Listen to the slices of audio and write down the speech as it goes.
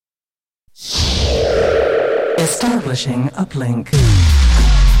Establishing uplink.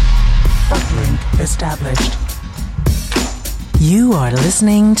 Uplink established. You are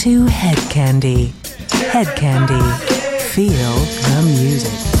listening to Hedkandi. Hedkandi. Feel the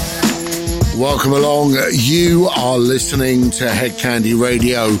music. Welcome along. You are listening to Hedkandi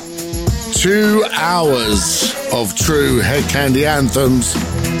Radio. 2 hours of true Hedkandi anthems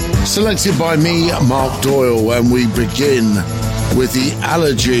selected by me, Mark Doyle, and we begin with the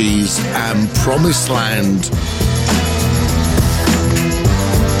Allergies and Promised Land.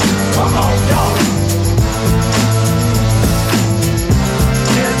 Come on, y'all.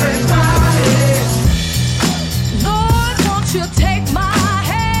 Everybody. Lord, won't you take my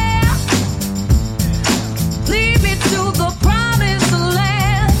hand? Lead me to the promised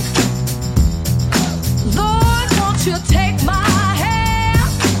land. Lord, won't you take my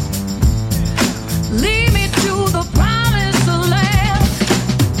hand? Lead me to the promised land.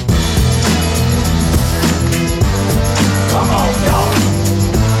 Come on, y'all.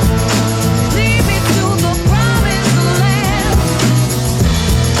 Lead me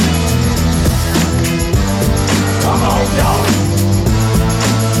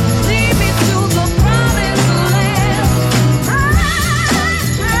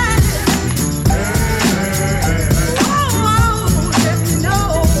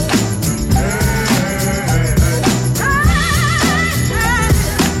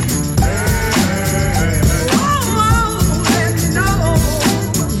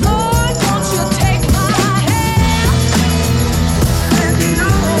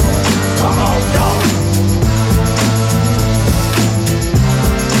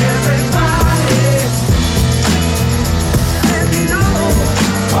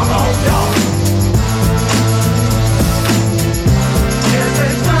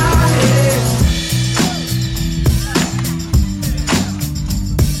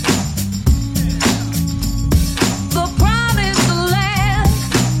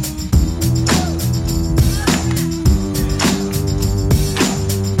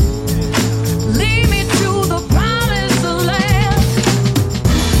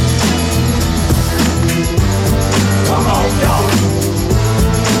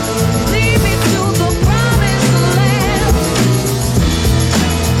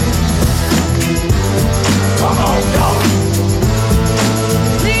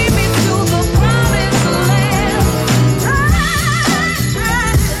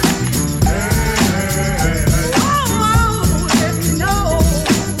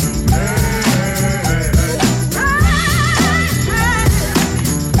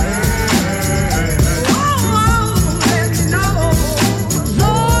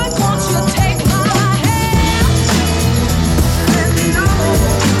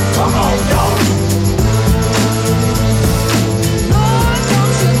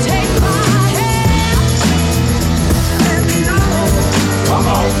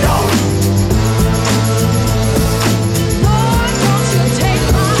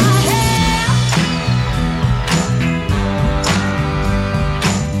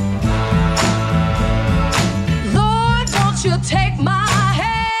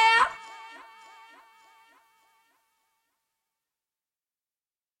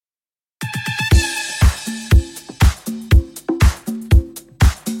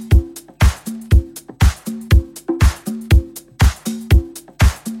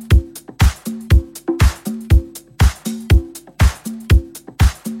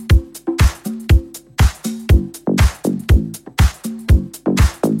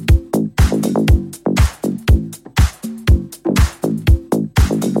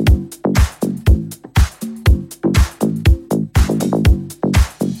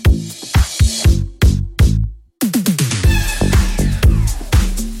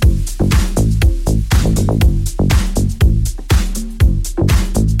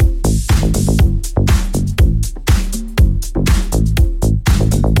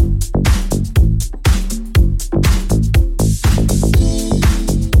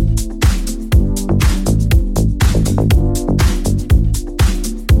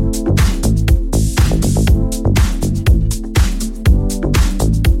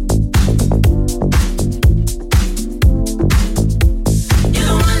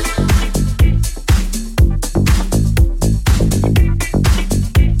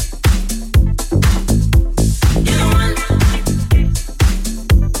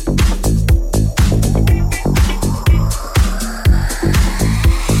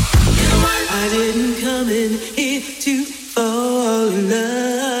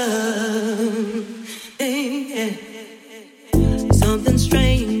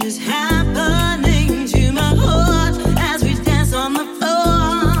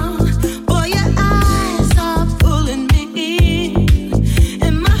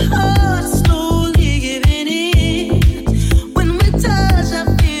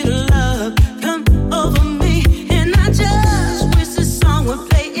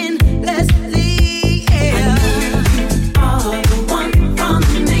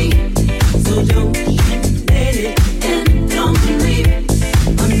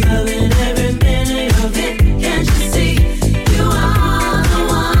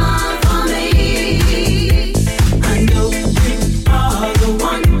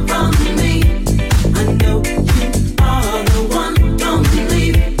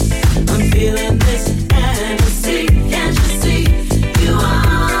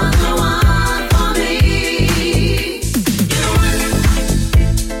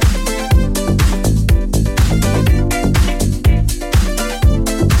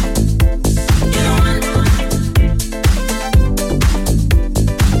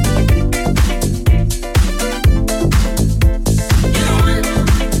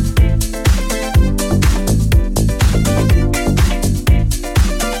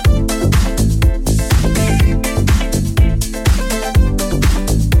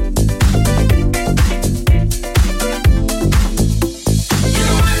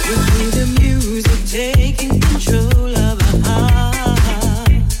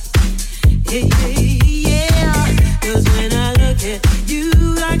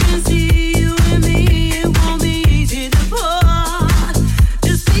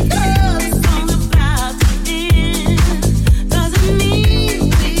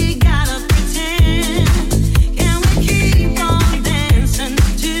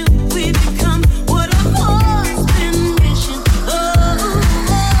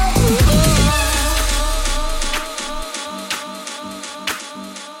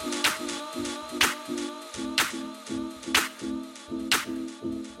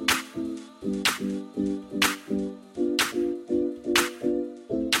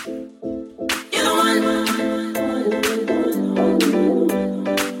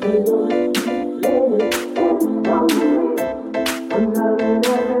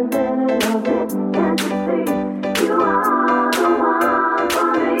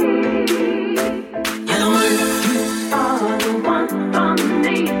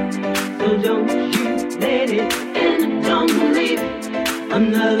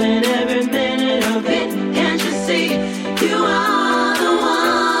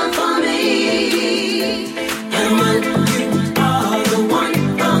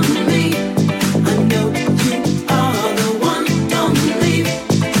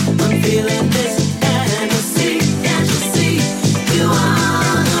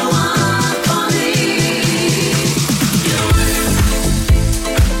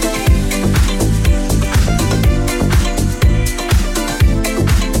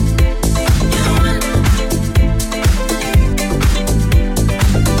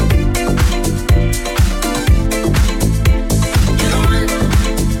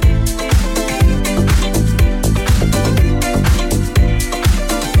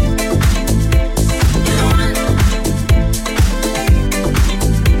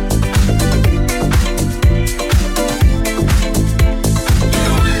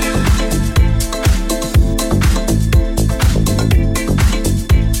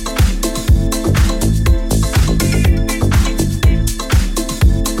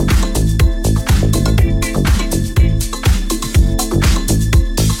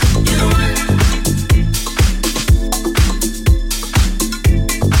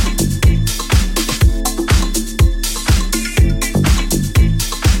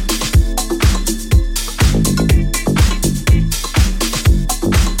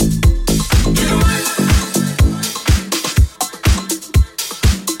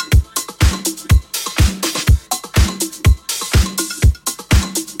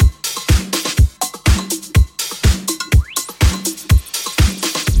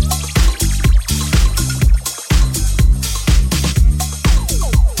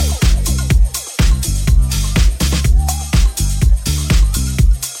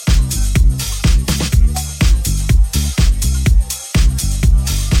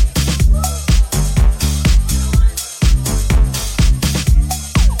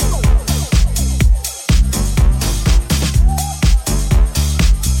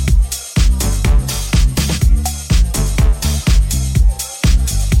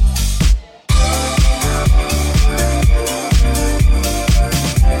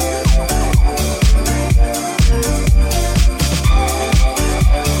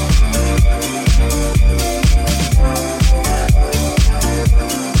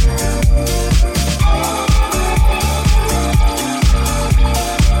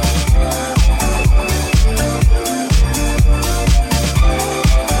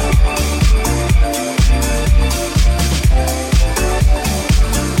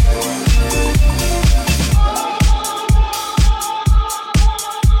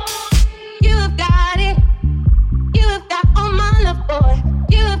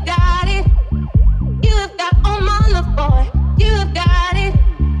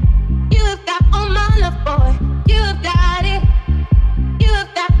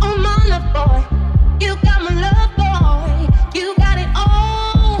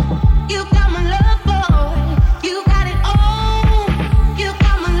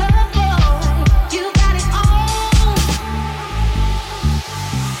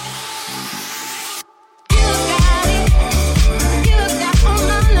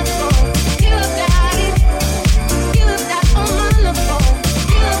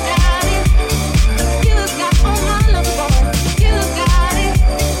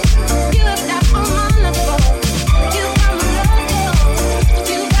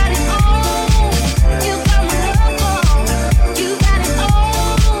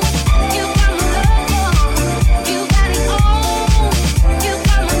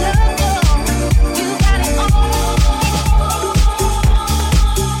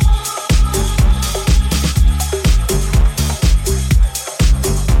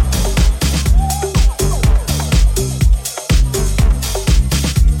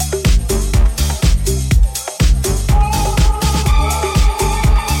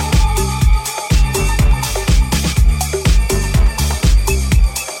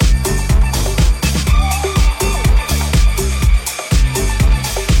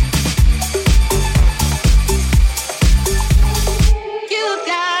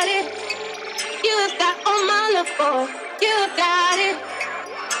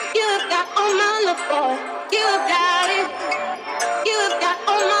got all my love, boy. You got it. You got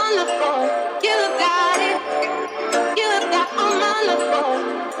all my love, boy. You got it. You got all my love, boy.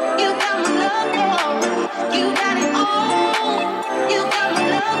 You got my love, boy. You got it all. You got my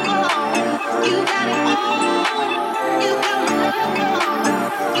love, boy. You got it all. You got my love, boy.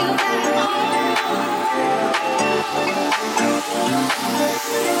 You got it all.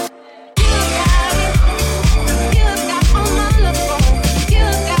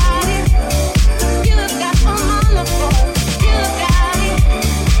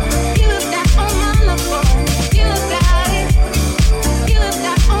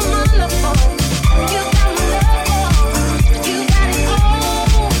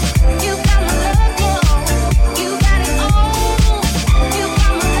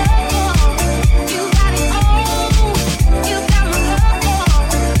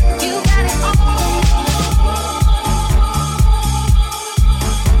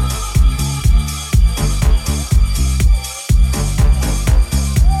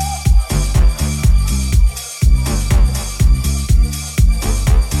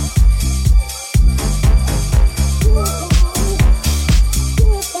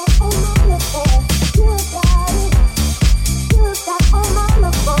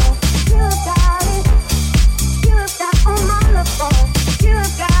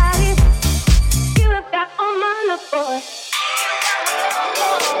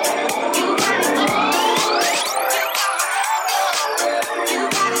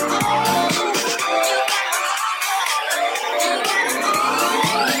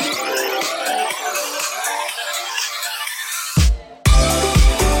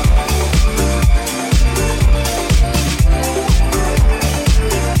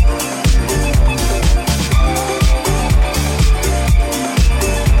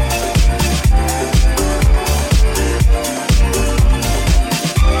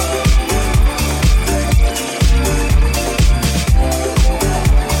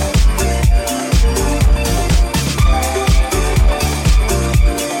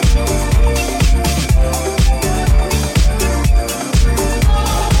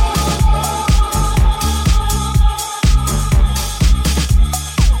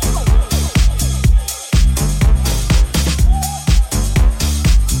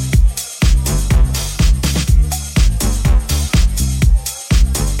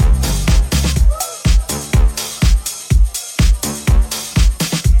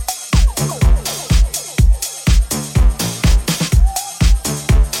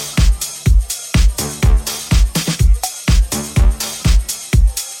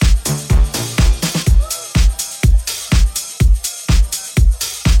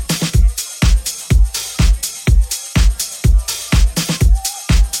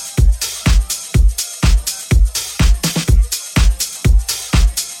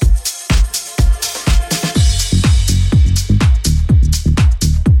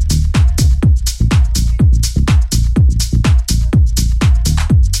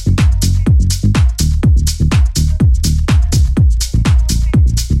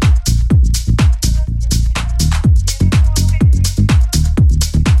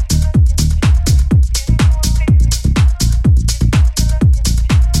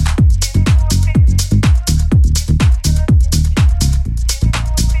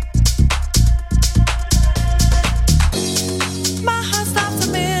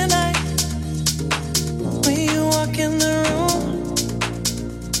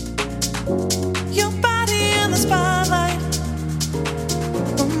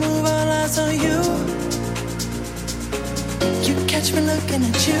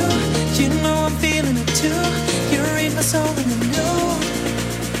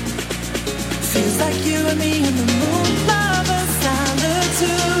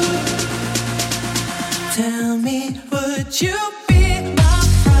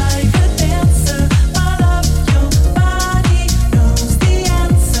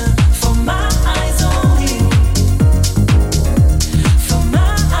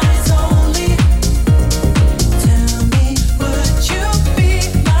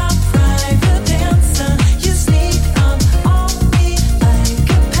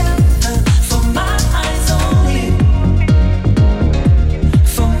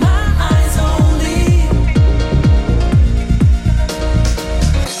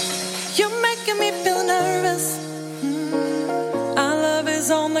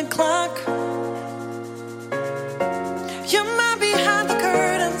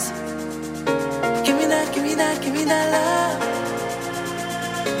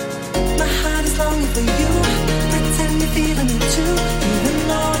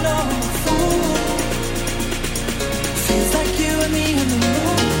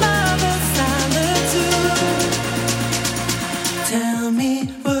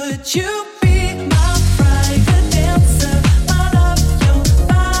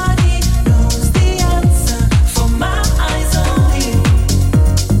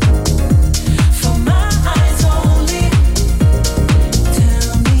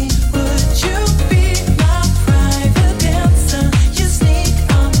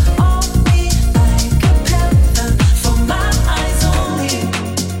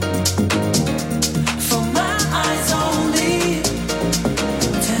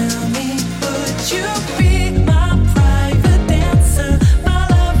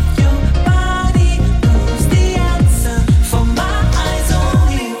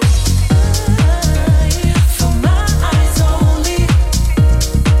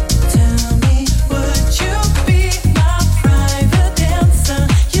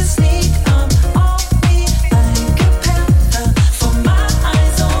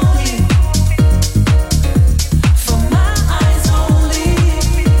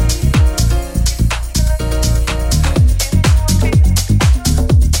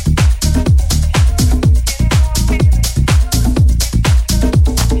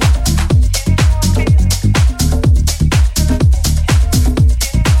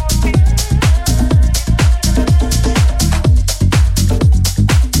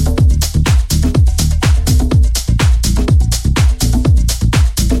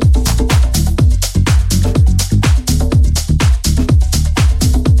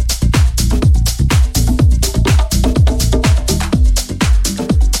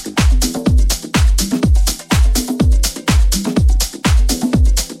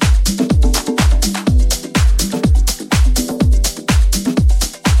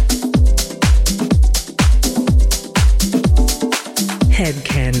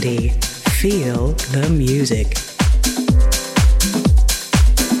 Hedkandi. Feel the music.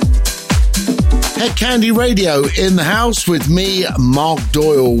 Hedkandi Radio in the house with me, Mark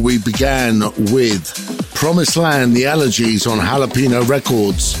Doyle. We began with Promised Land, the Allergies on Jalapeno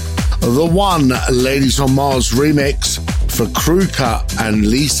Records. The One, Ladies on Mars remix for Crew Cut and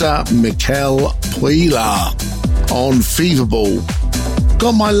Lisa Mikel Puila on Feverball.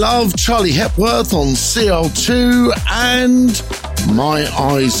 Got My Love, Charlie Hepworth on CL2 and My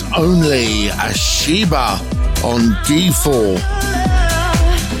Eyes Only, Ashiba on D4.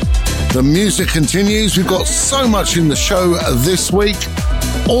 The music continues. We've got so much in the show this week.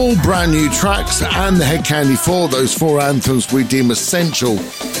 All brand new tracks and the Hedkandi 4, those 4 anthems we deem essential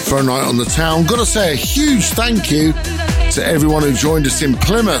for a night on the town. Got to say a huge thank you to everyone who joined us in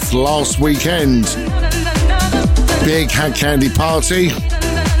Plymouth last weekend. Big Hedkandi party.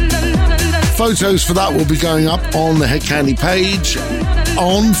 Photos for that will be going up on the Hedkandi page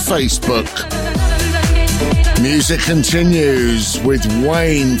on Facebook. Music continues with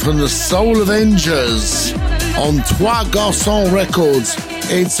Wayne from the Soul Avengers on Trois Garçons Records.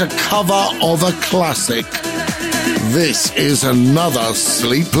 It's a cover of a classic. This is Another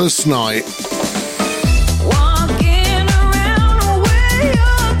Sleepless Night.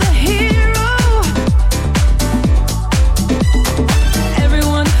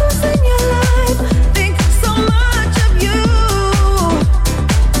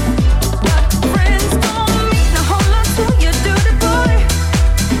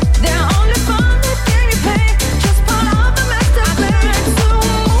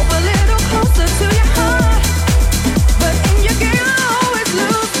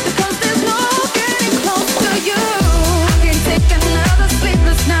 There's no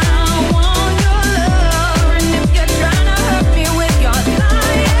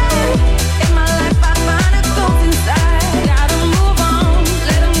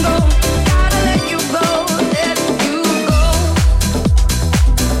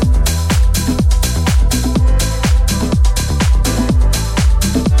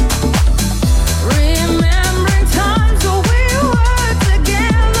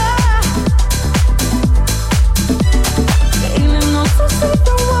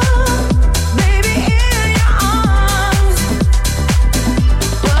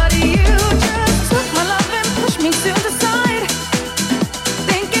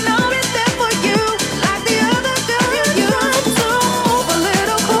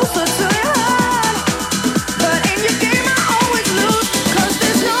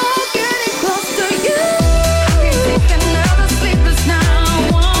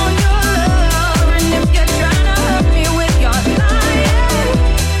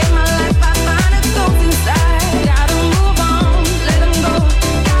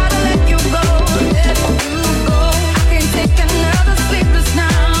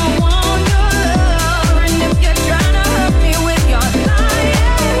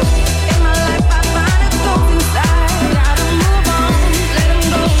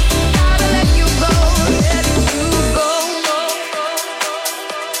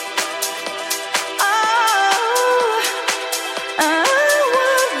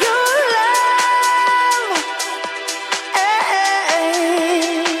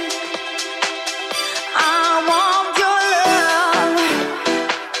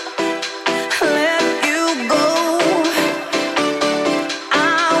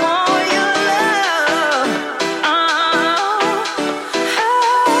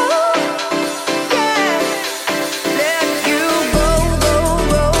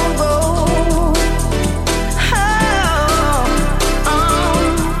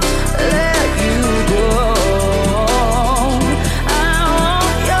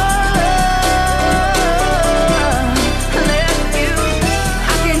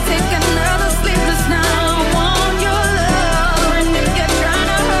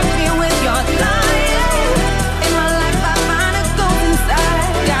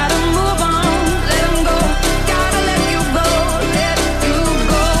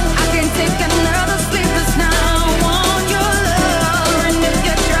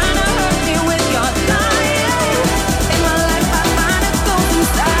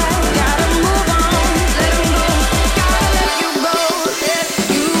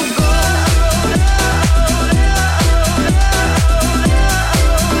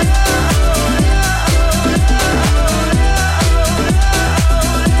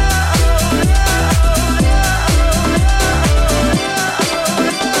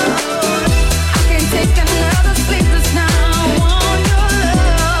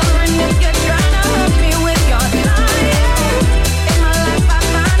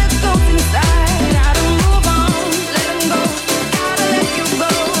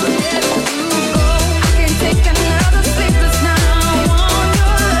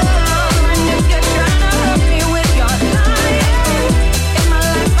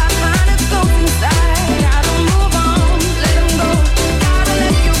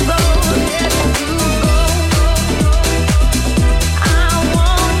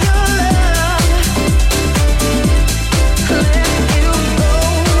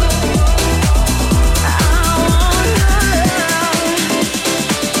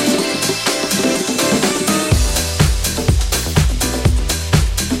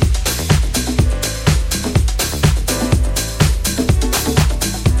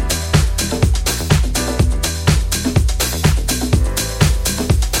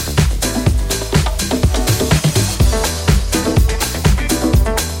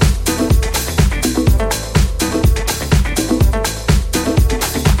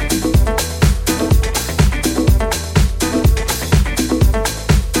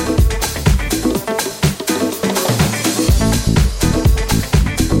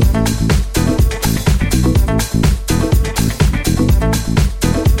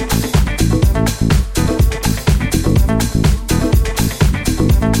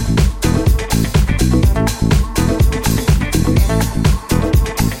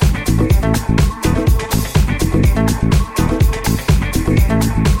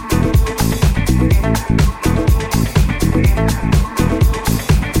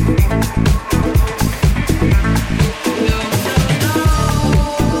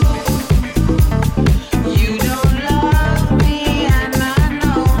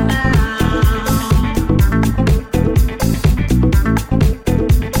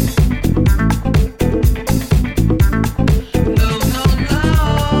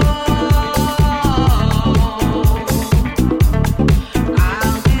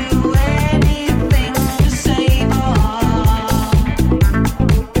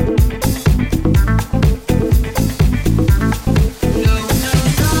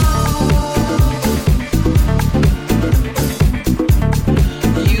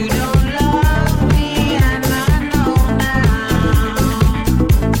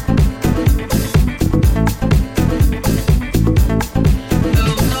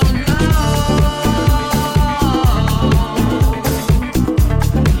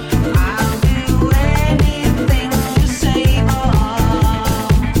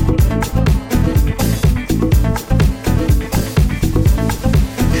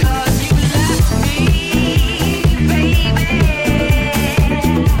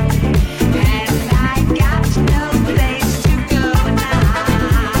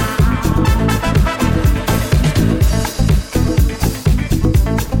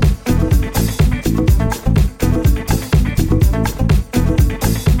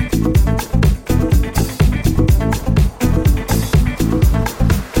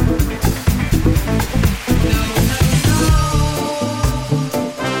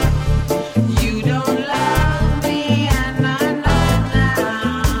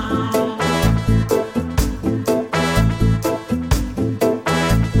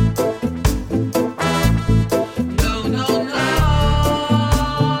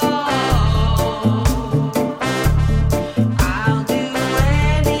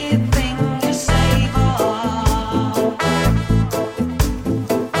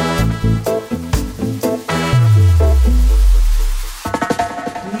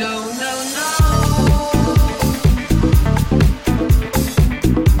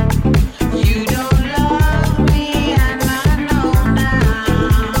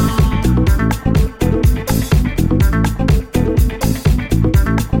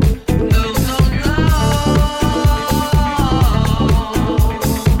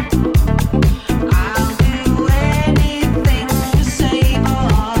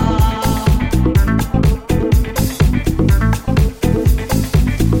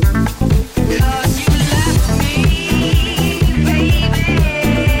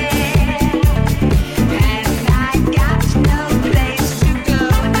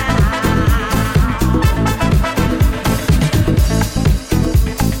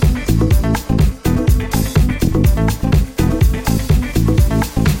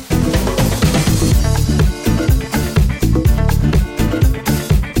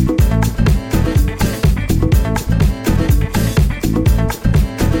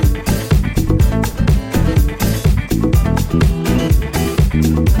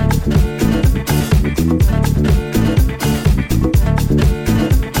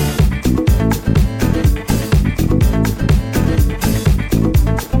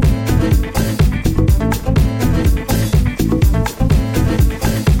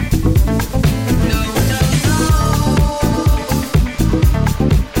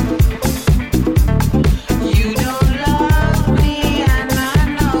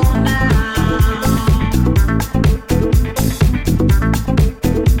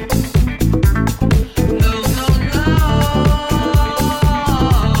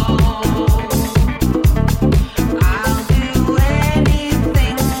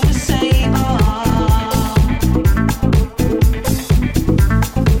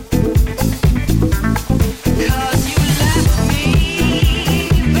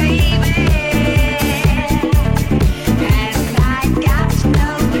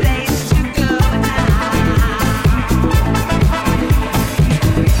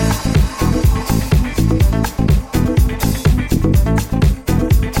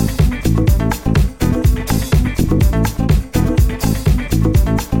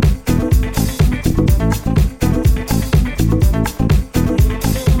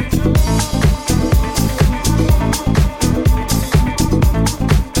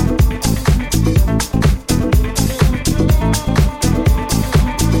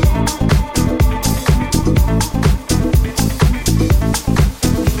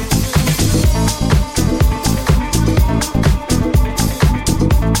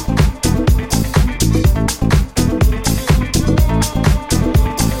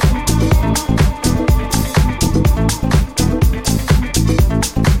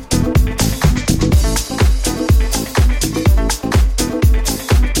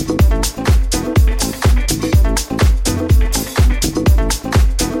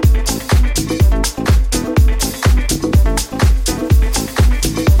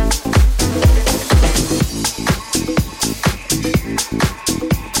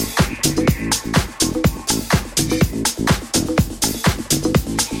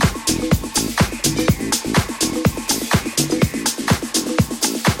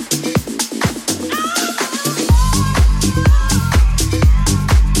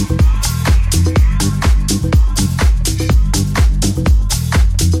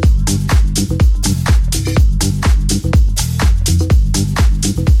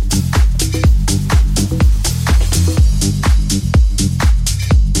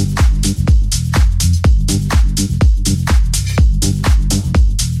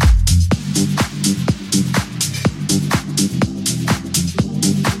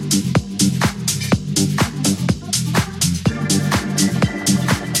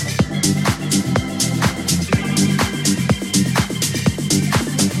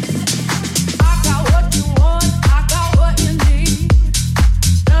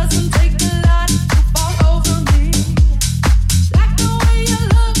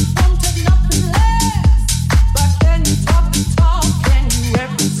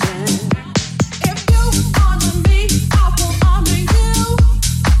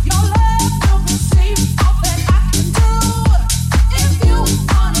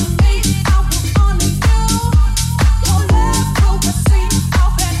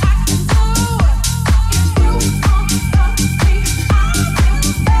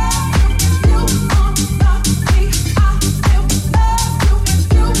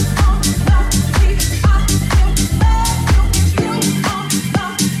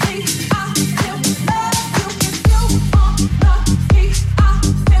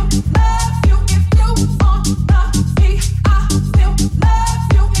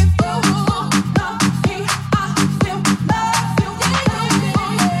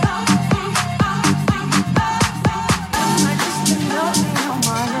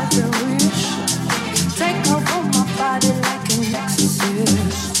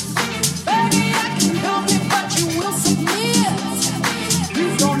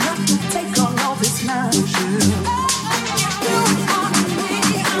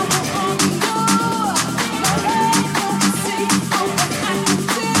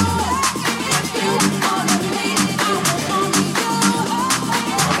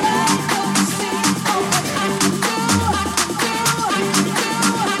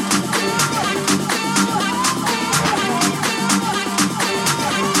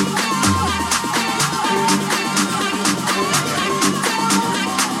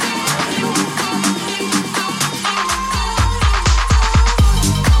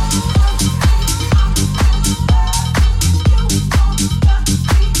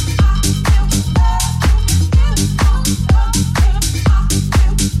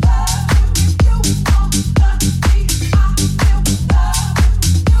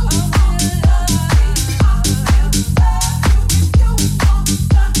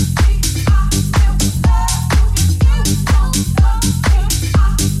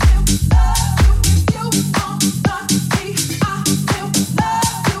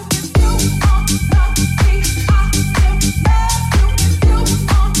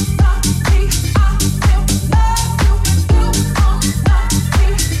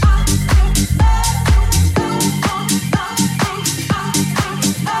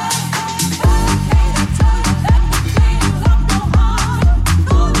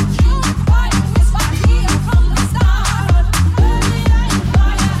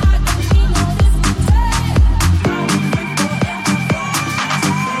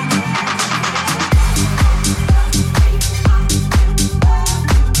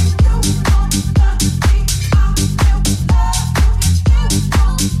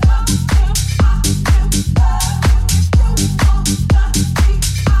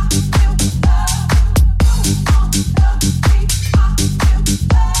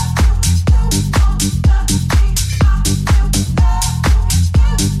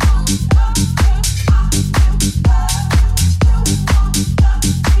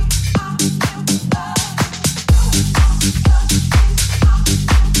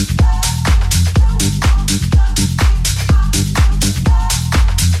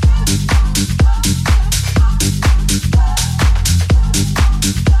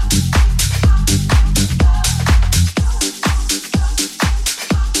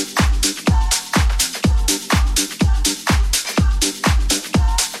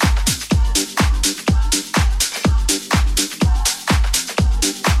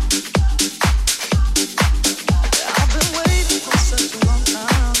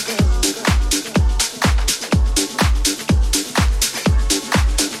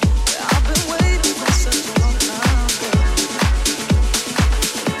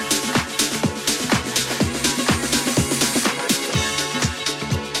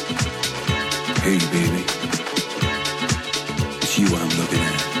Hey baby, it's you I'm looking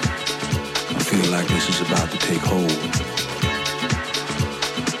at. I feel like this is about to take hold.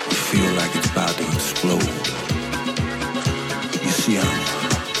 I feel like it's about to explode. You see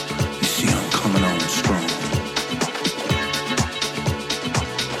I'm coming on strong.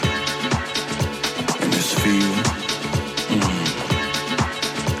 And this feel,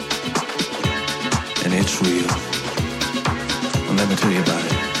 and it's real. Well, let me tell you about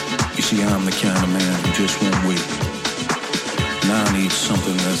it. You see, I'm the kind of man who just won't wait. Now I need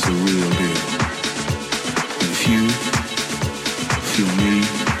something that's the real deal. And if you feel me,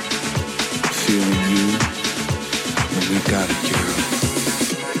 feeling you, then we got it, girl.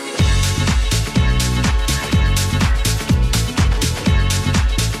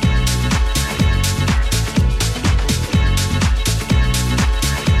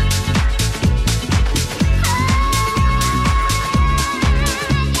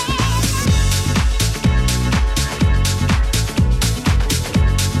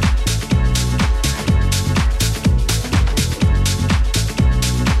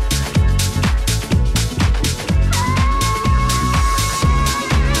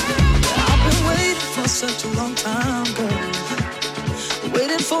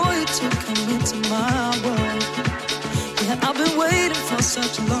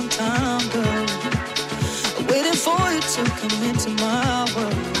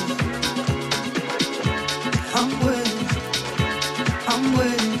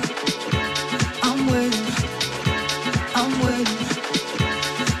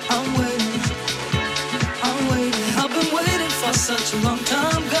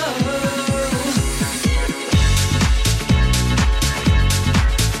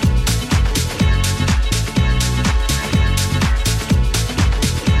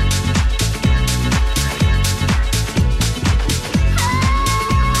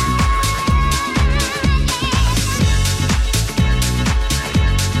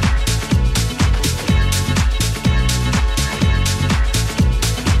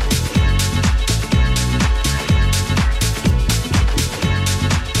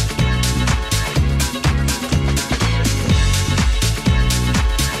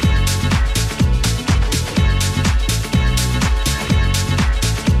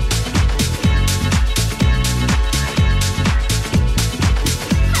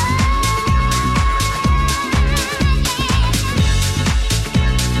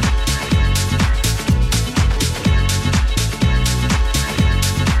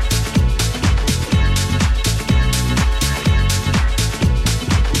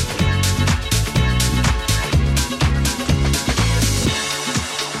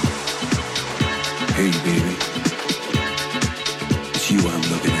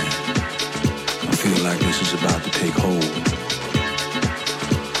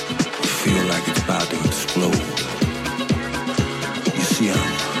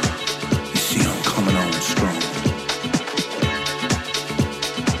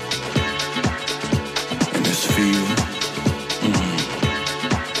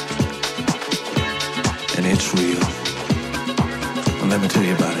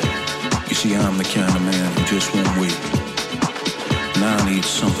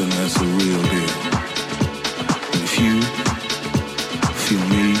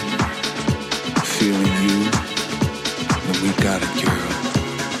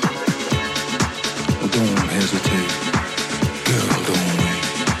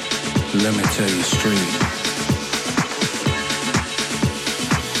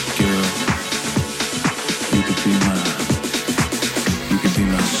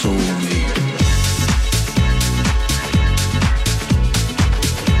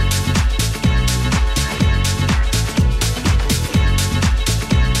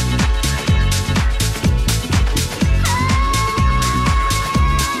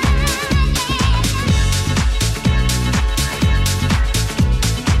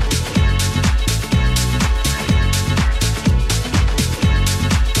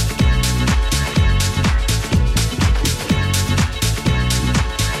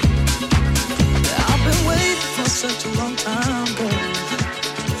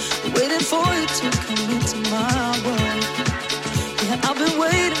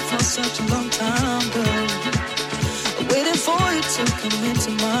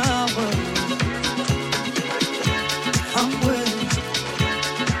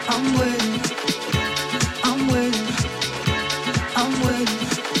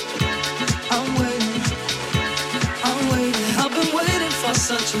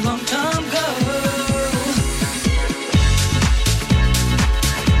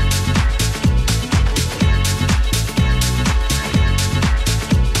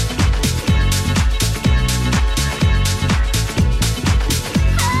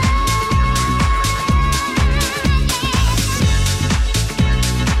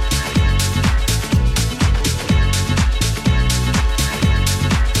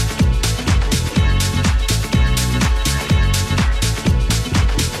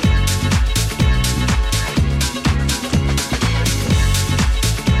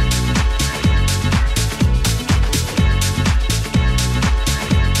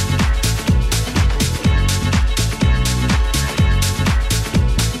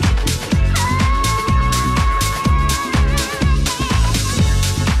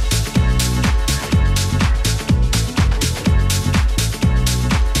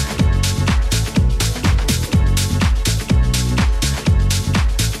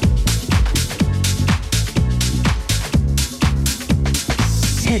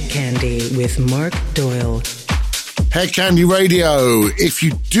 Hedkandi with Mark Doyle. Hedkandi Radio. If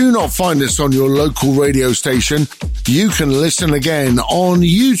you do not find us on your local radio station, you can listen again on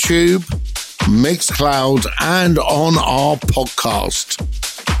YouTube, Mixcloud, and on our podcast.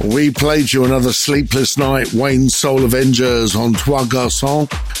 We played you another Sleepless Night, Wayne Soul Avengers on Trois Garçons.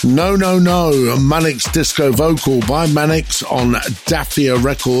 No, No, No, Manic's Disco Vocal by Manix on Daffia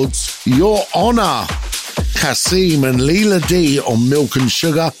Records. Your Honor, Kasim and Leela D on Milk and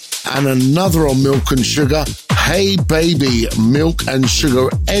Sugar, and another on Milk and Sugar, Hey Baby, Milk and Sugar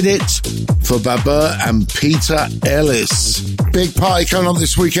edit for Babur and Peter Ellis. Big party coming up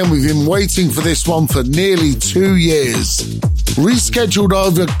this weekend. We've been waiting for this one for nearly 2 years. Rescheduled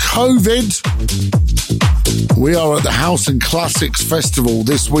over COVID. We are at the House and Classics Festival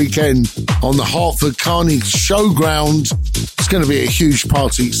this weekend on the Hartford Carney Showground. It's going to be a huge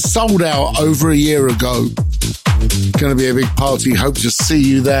party. Sold out over a year ago. Going to be a big party. Hope to see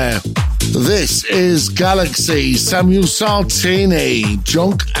you there. This is Galaxy, Samuel Sartini,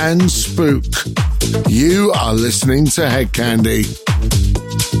 Jonk and Spook. You are listening to Hedkandi.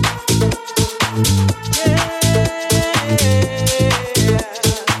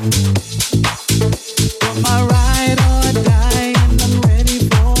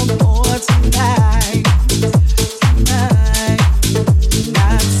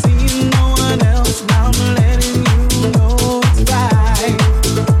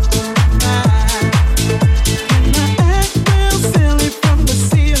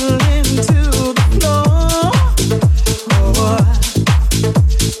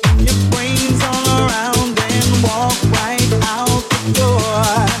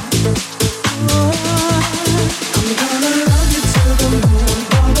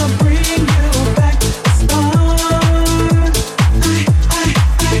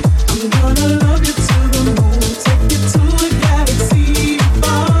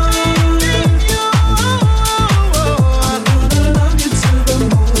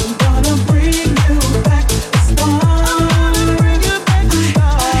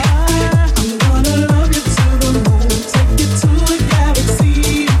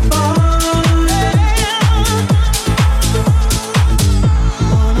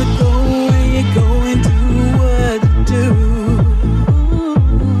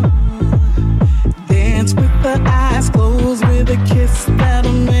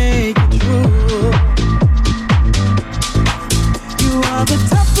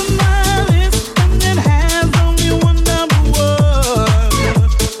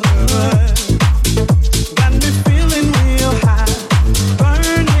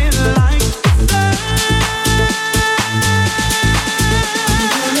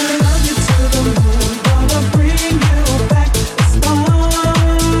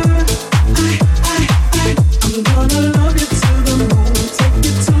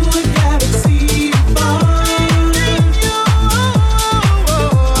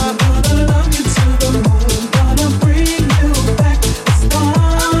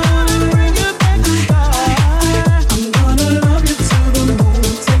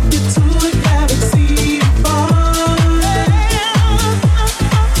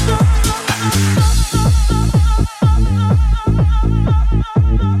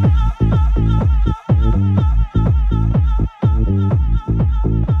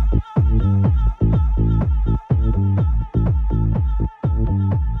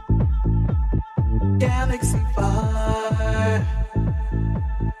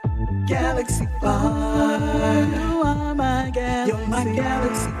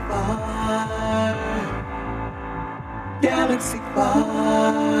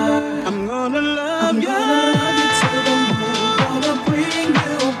 I'm gonna love you to the moon.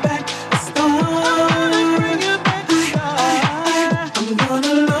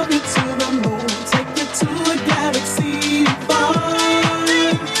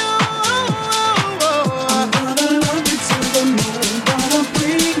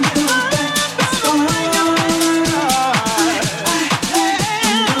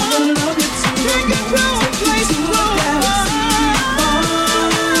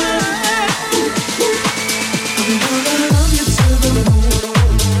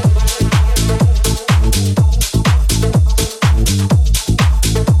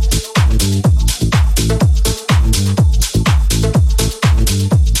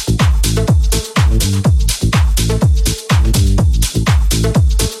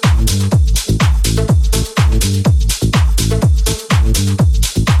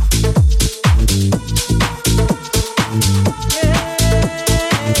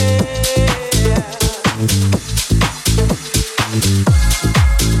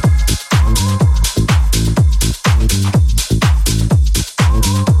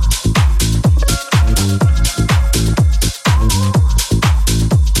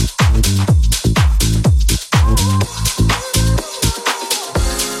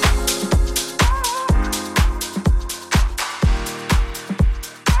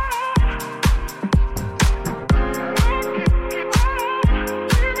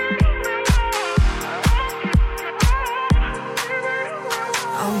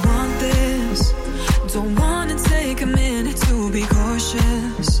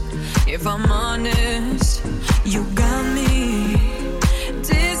 If I'm honest, you got me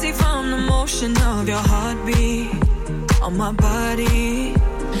dizzy from the motion of your heartbeat on my body.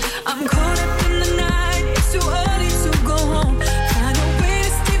 I'm caught up in the night, it's too early to go home. Find a way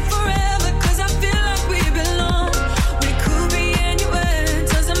to stay forever, cause I feel like we belong. We could be anywhere,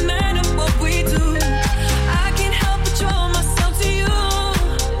 doesn't matter what we do. I can't help but draw myself to you.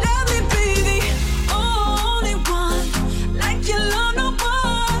 Let me be the only one, like you love no one.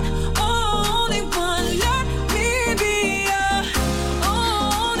 Only one, let me be your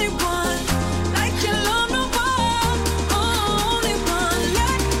only one, like you love no one. Only one,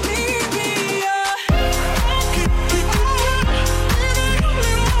 let me be your only one.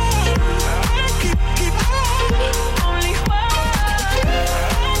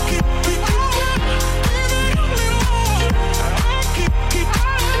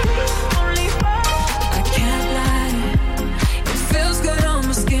 I can't lie, it feels good on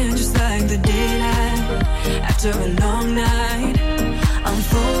my skin, just like the daylight. After a long night, I'm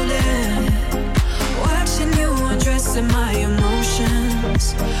folding, watching you undressing my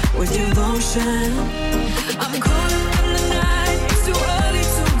emotions with devotion. I'm caught up in the night, it's too early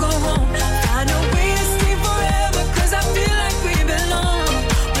to go home. Find a way to stay forever, cause I feel like we belong.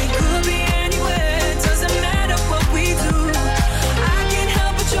 We could be anywhere, doesn't matter what we do. I can't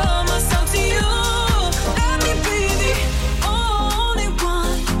help but draw myself to you. Let me be the only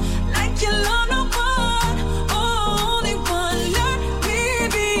one, like you love no one. Only one, let me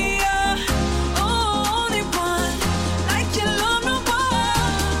be your only one, like you love no one.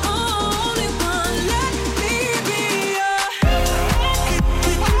 Only one, let me be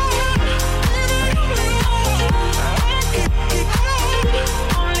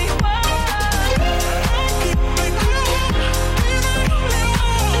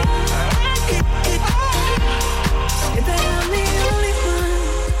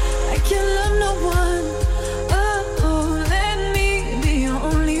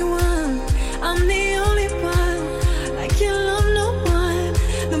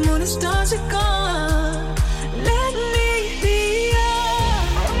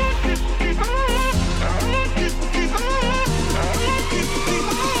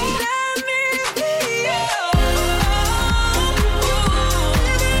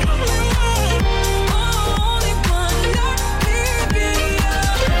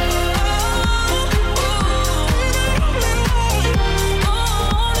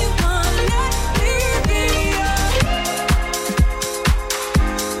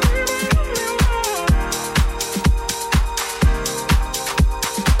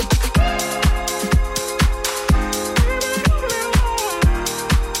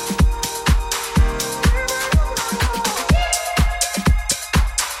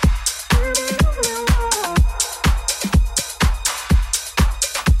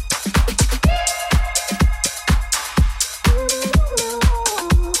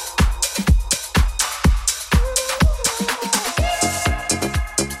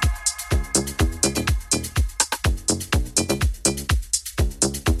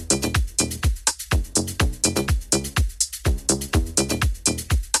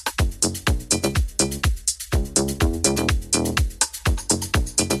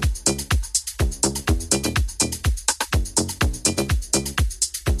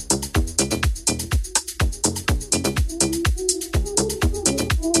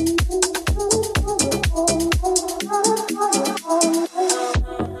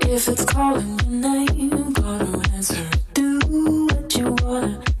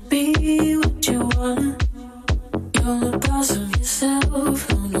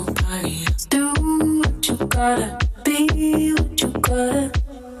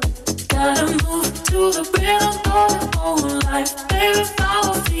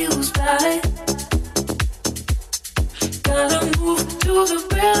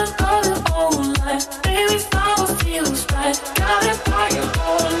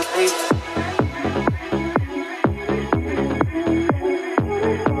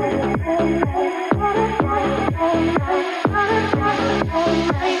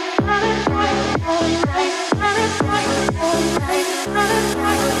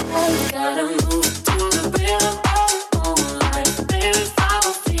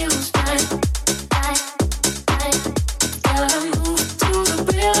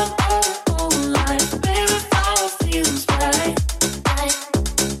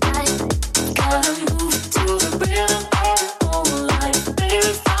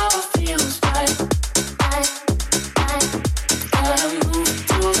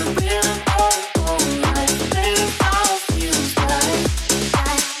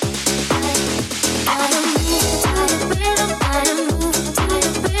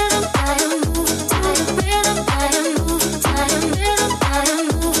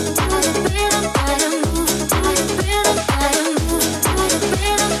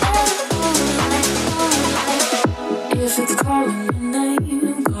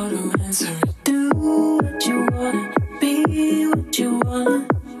time. Gotta answer it. Do what you want, be what you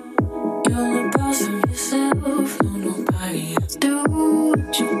want. You're the boss of yourself, no nobody else. Do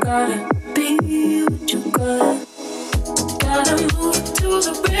what you gotta, be what you gotta. Gotta move to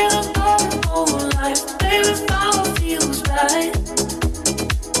the rhythm of your whole life. Baby, follow feels right.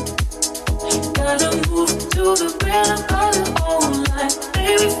 Gotta move to the rhythm of your whole life.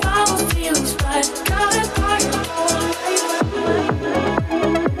 Baby, follow feels right. Got it by your whole shine.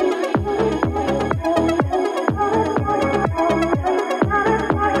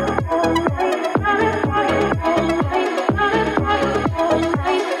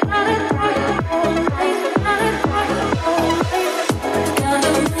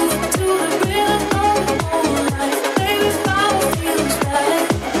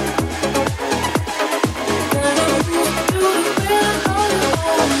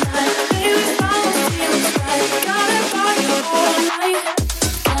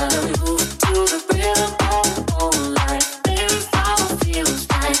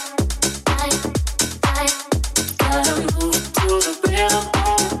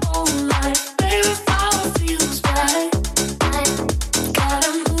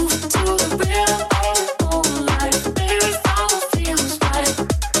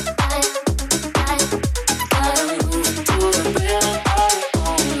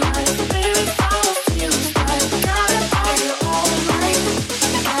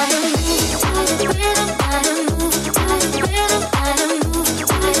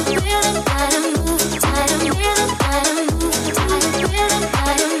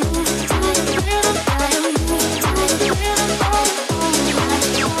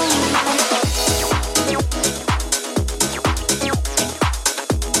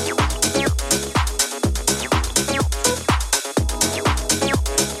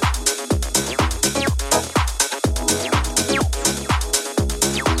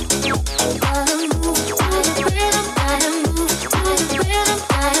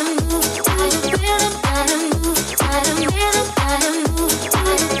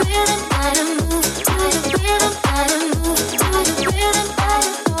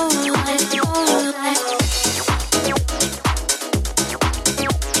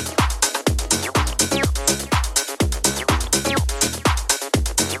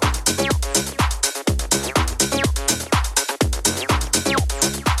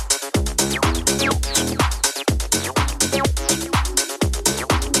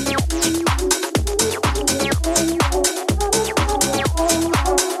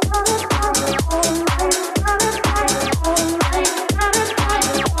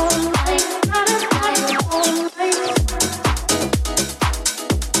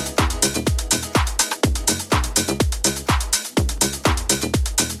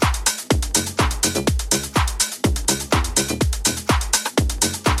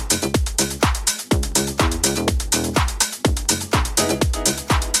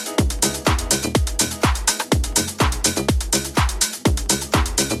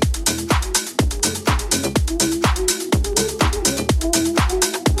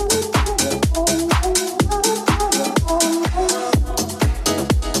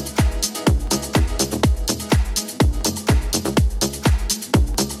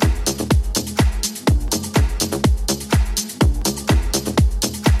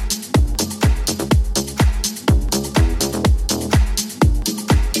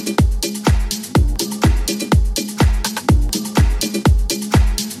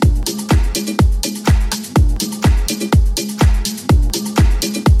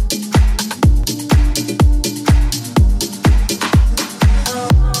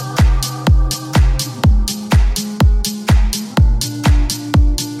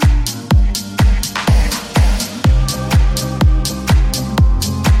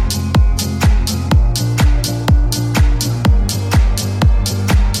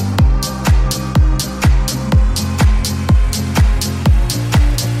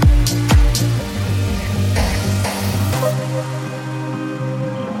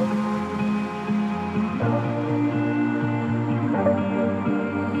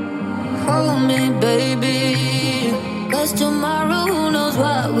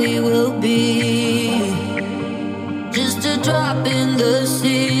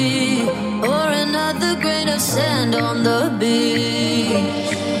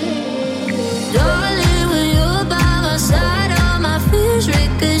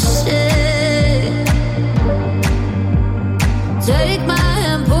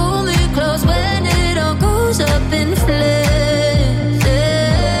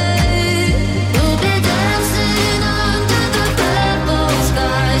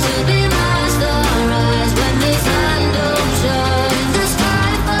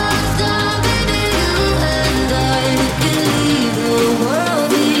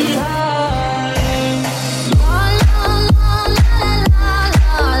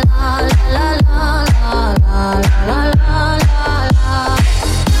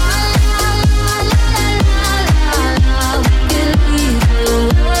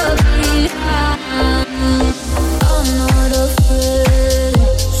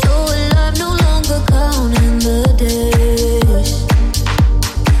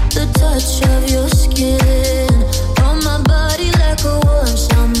 touch of your skin on my body like a warm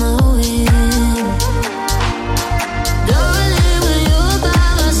summer wind. Darling, when you're by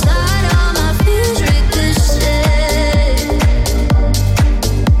my side, all my fears ricochet.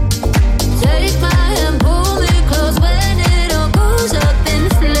 Take my hand, pull me close when it all goes up in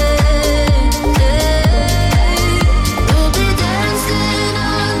flames. You'll be dancing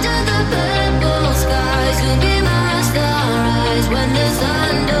under the purple skies. You'll be my starrise when the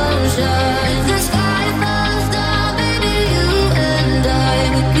sun don't shine. If the sky falls down, baby, you and I,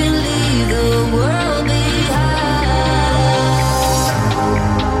 we can leave the world behind.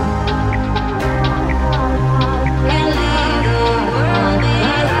 Can leave the world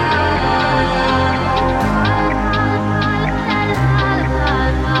behind.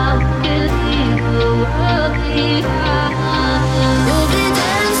 You'll be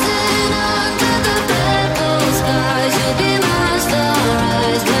dancing under the purple skies. You'll be my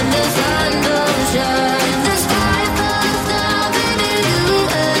starrise when the sun don't shine. The sky falls down, baby, you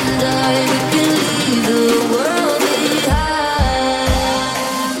and I, we can leave the world behind.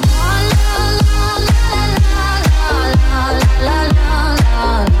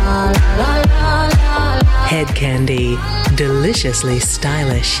 Head Candy, deliciously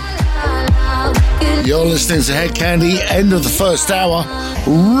stylish. You're listening to Head Candy, end of the first hour,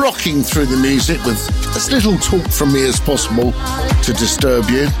 rocking through the music with as little talk from me as possible to disturb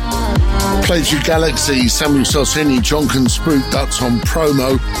you. Played you Galaxy, Samuel Sartini, John Conspook, that's on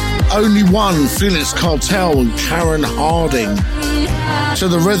promo. Only One, Felix Cartel and Karen Harding. To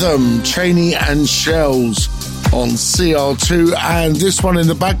the Rhythm, Cheney and Shells on CR2, and this one in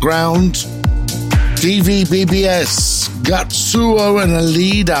the background, DVBBS, Gatsuo and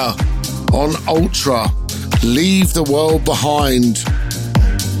Alida on Ultra, Leave the World Behind.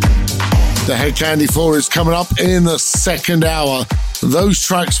 The Head Candy 4 is coming up in the second hour. Those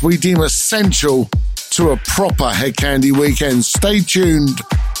tracks we deem essential to a proper Head Candy weekend. Stay tuned.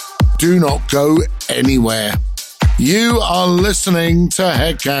 Do not go anywhere. You are listening to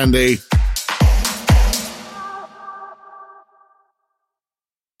Head Candy.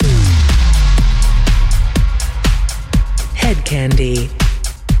 Head Candy.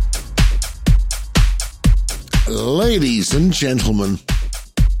 Ladies and gentlemen,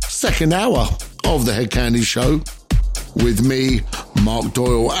 second hour of the Head Candy Show with me, Mark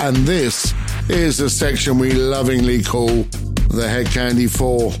Doyle, and this is a section we lovingly call the Head Candy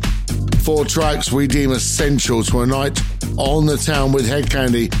 4. 4 tracks we deem essential to a night on the town with Head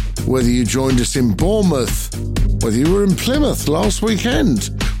Candy, whether you joined us in Bournemouth, whether you were in Plymouth last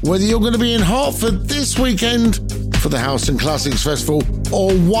weekend, whether you're going to be in Hertford this weekend for the House and Classics Festival,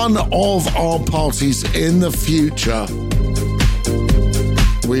 or one of our parties in the future.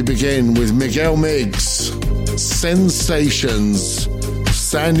 We begin with Miguel Miggs, Sensations,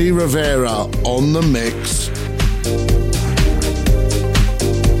 Sandy Rivera on the mix.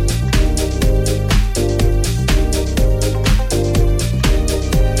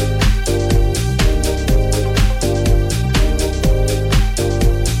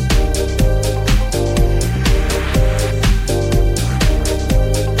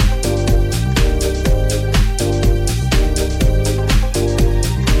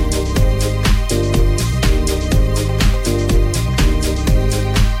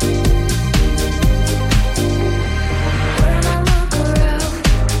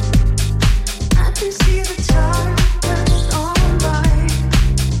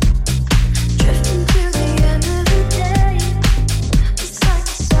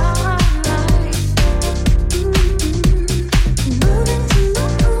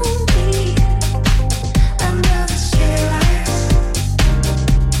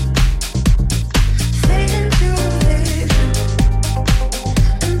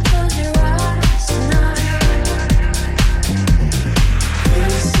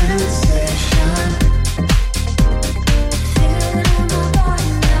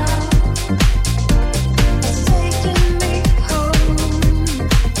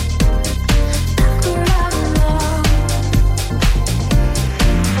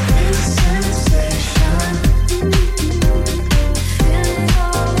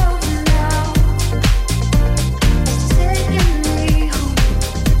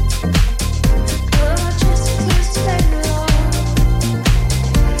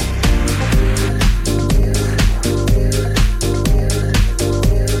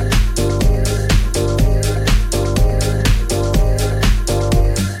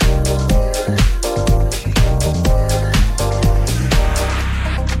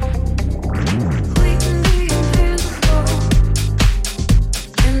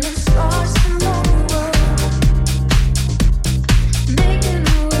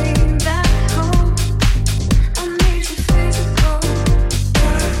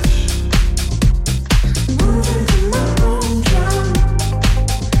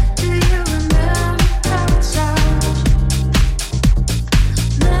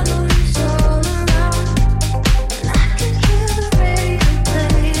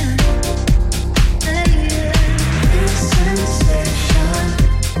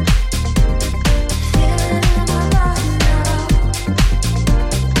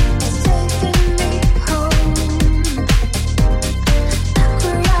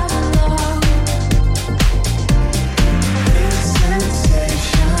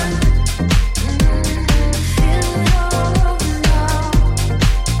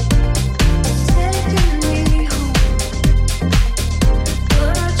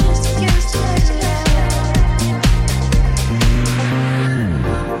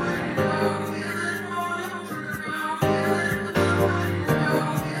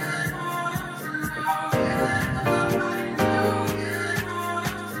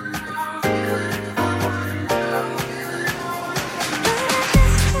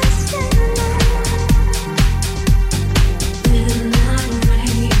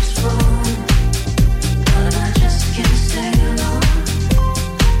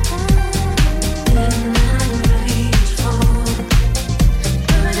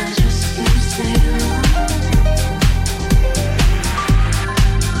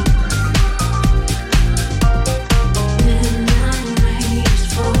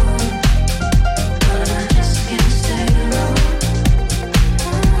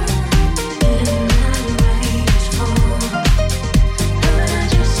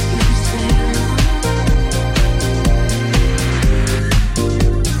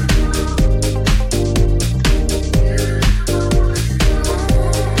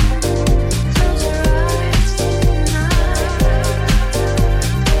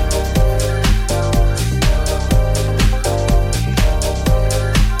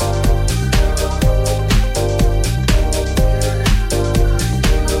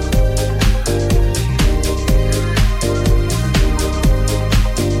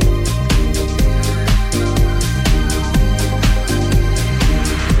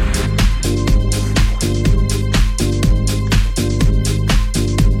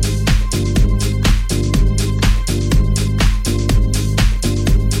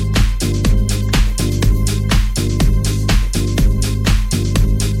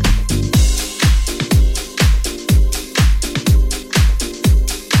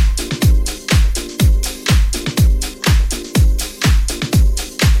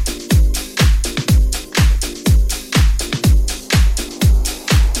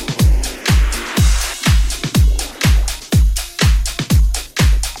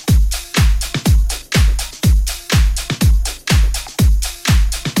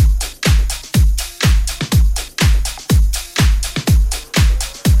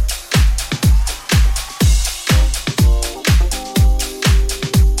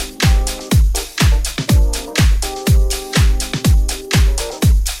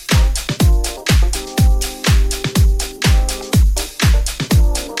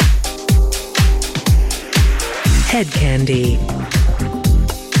 21Hedkandi.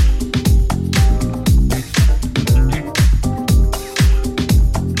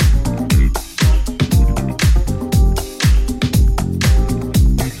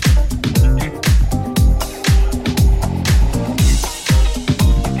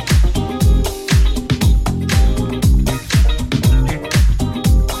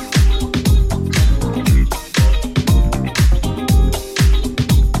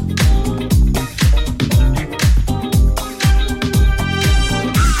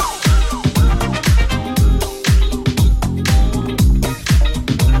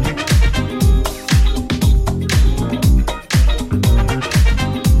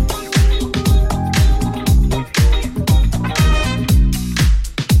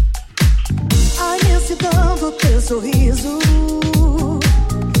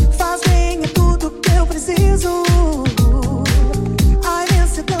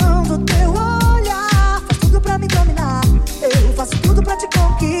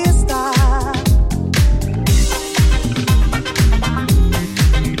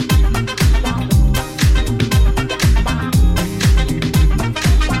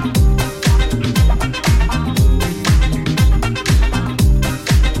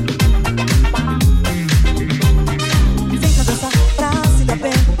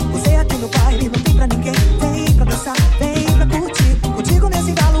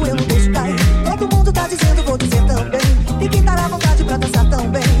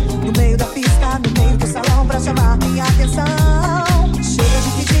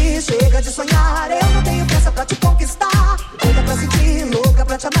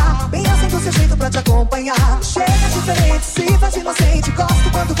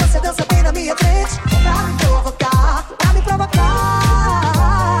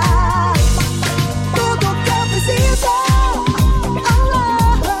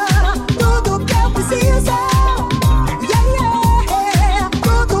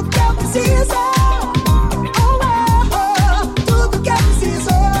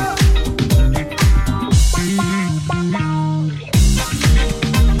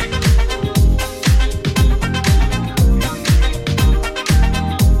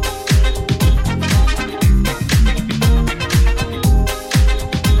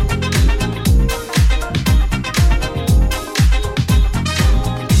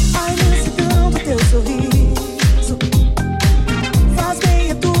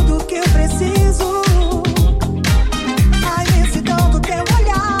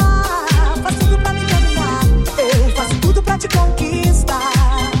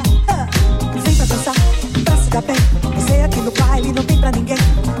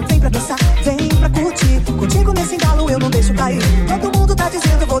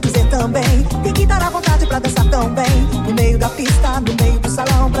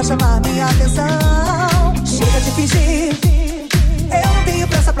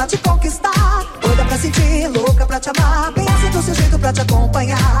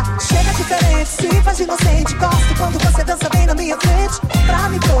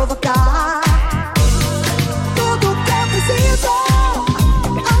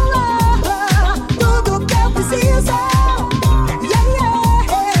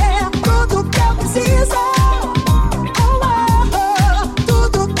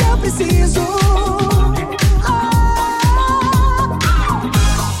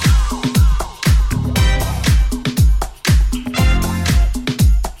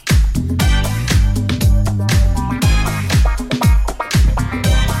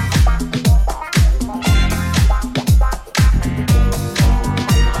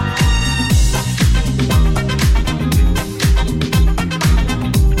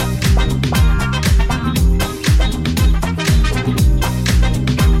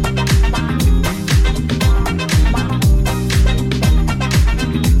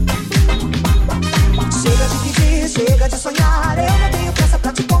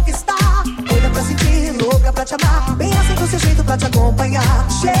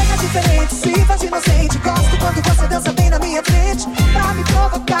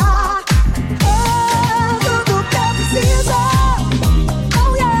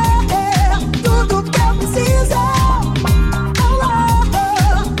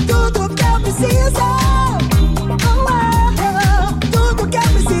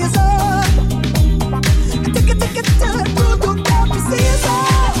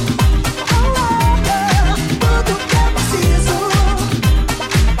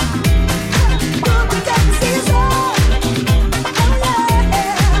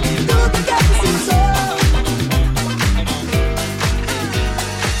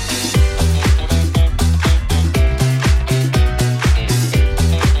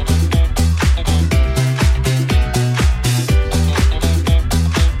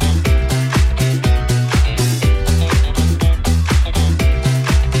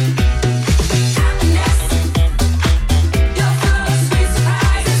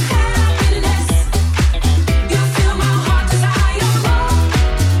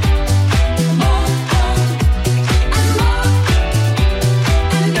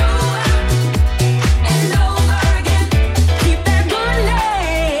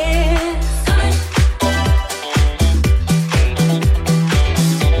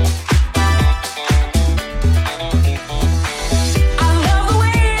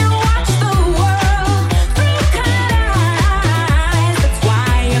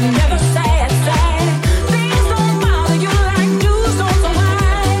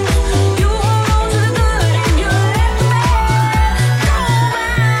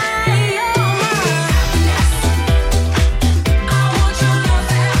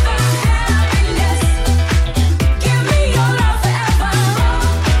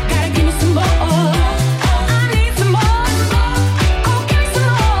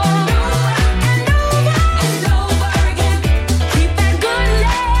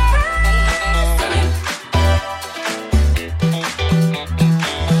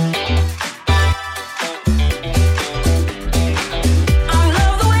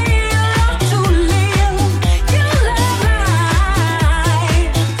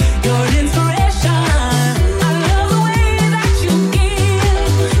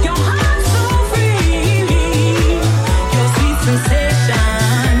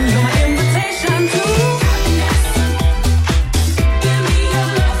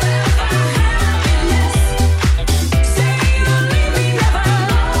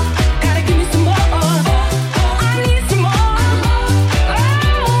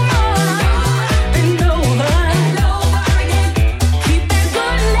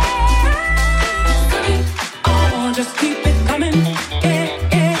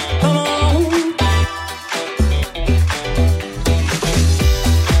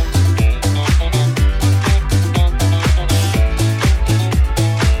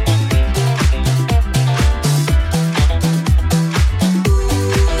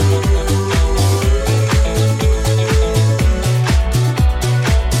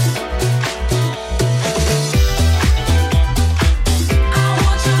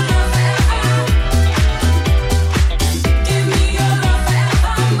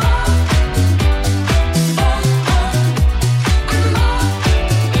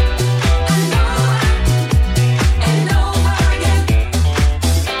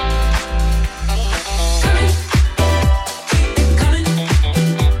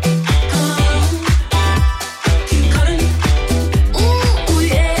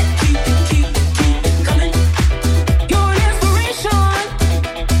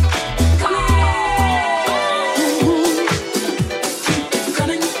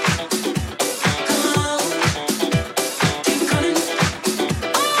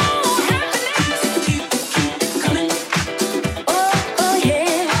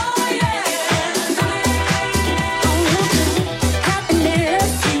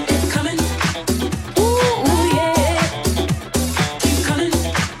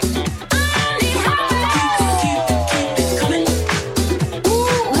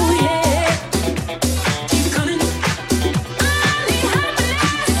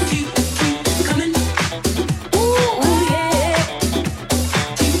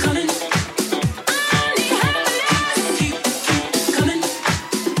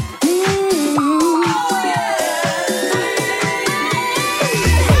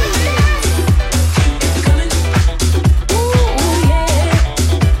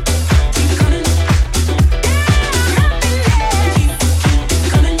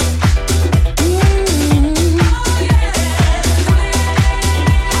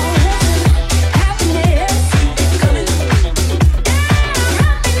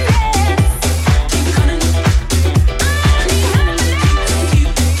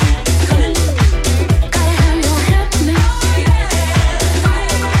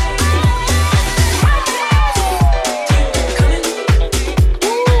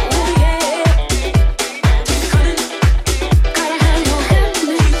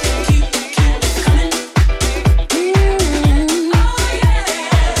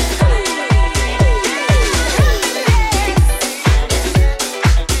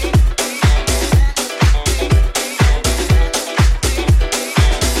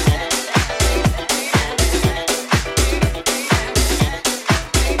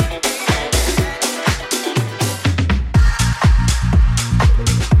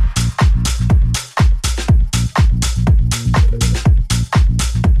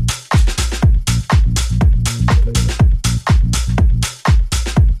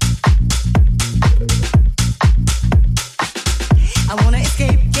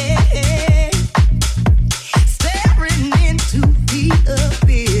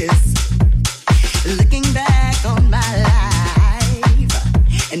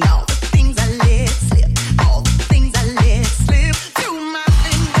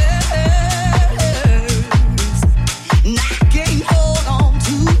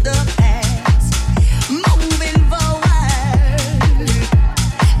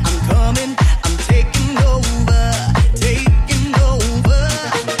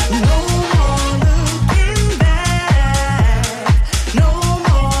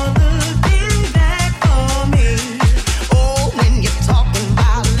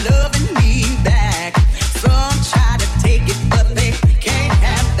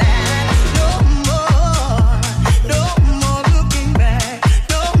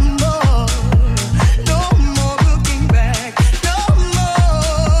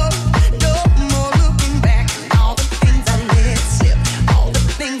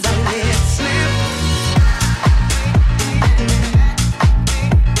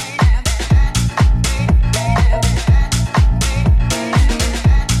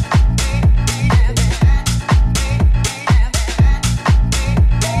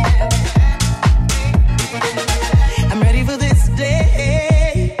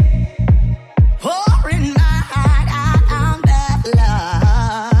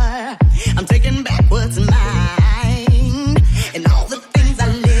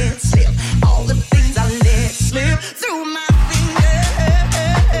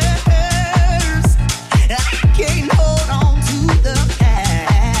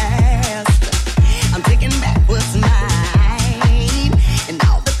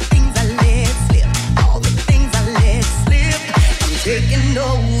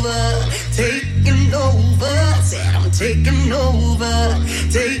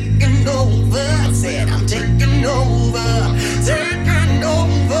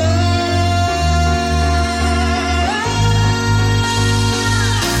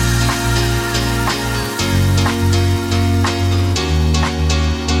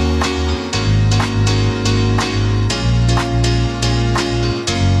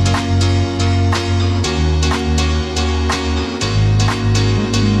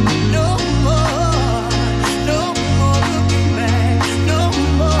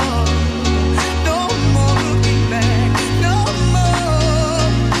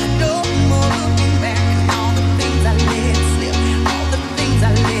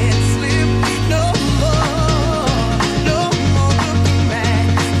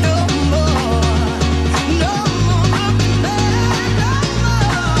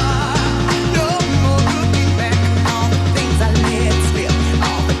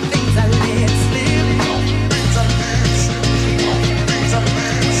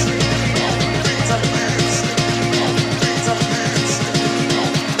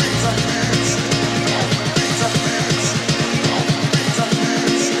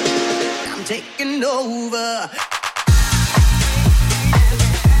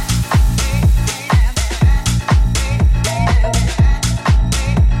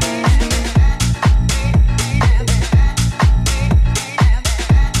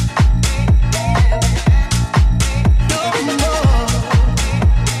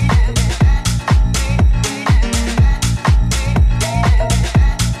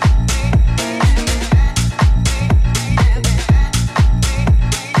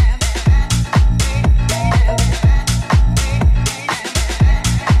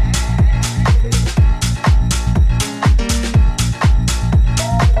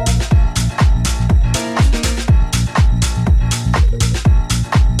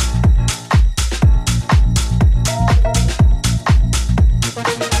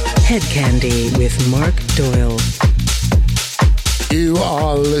 Hedkandi with Mark Doyle. You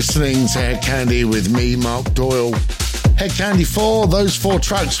are listening to Hedkandi with me, Mark Doyle. Hedkandi 4, those 4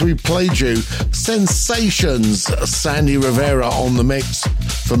 tracks we played you. Sensations, Sandy Rivera on the mix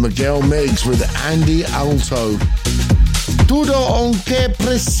from Miguel Miggs with Andy Alto. Todo Onque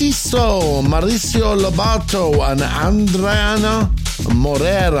Preciso, Mauricio Lobato and Andreana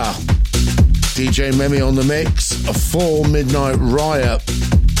Morera. DJ Memi on the mix, a 4 Midnight Riot.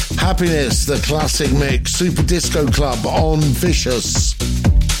 Happiness, the classic mix, Super Disco Club on Vicious.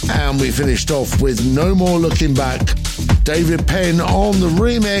 And we finished off with No More Looking Back, David Penn on the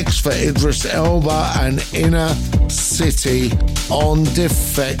remix for Idris Elba and Inner City on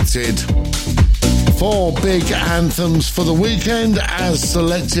Defected. 4 big anthems for the weekend as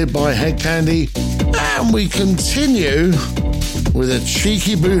selected by Hedkandi. And we continue with a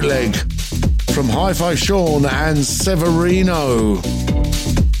cheeky bootleg from Hi-Fi Sean and Severino.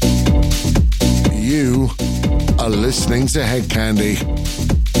 You are listening to Hedkandi.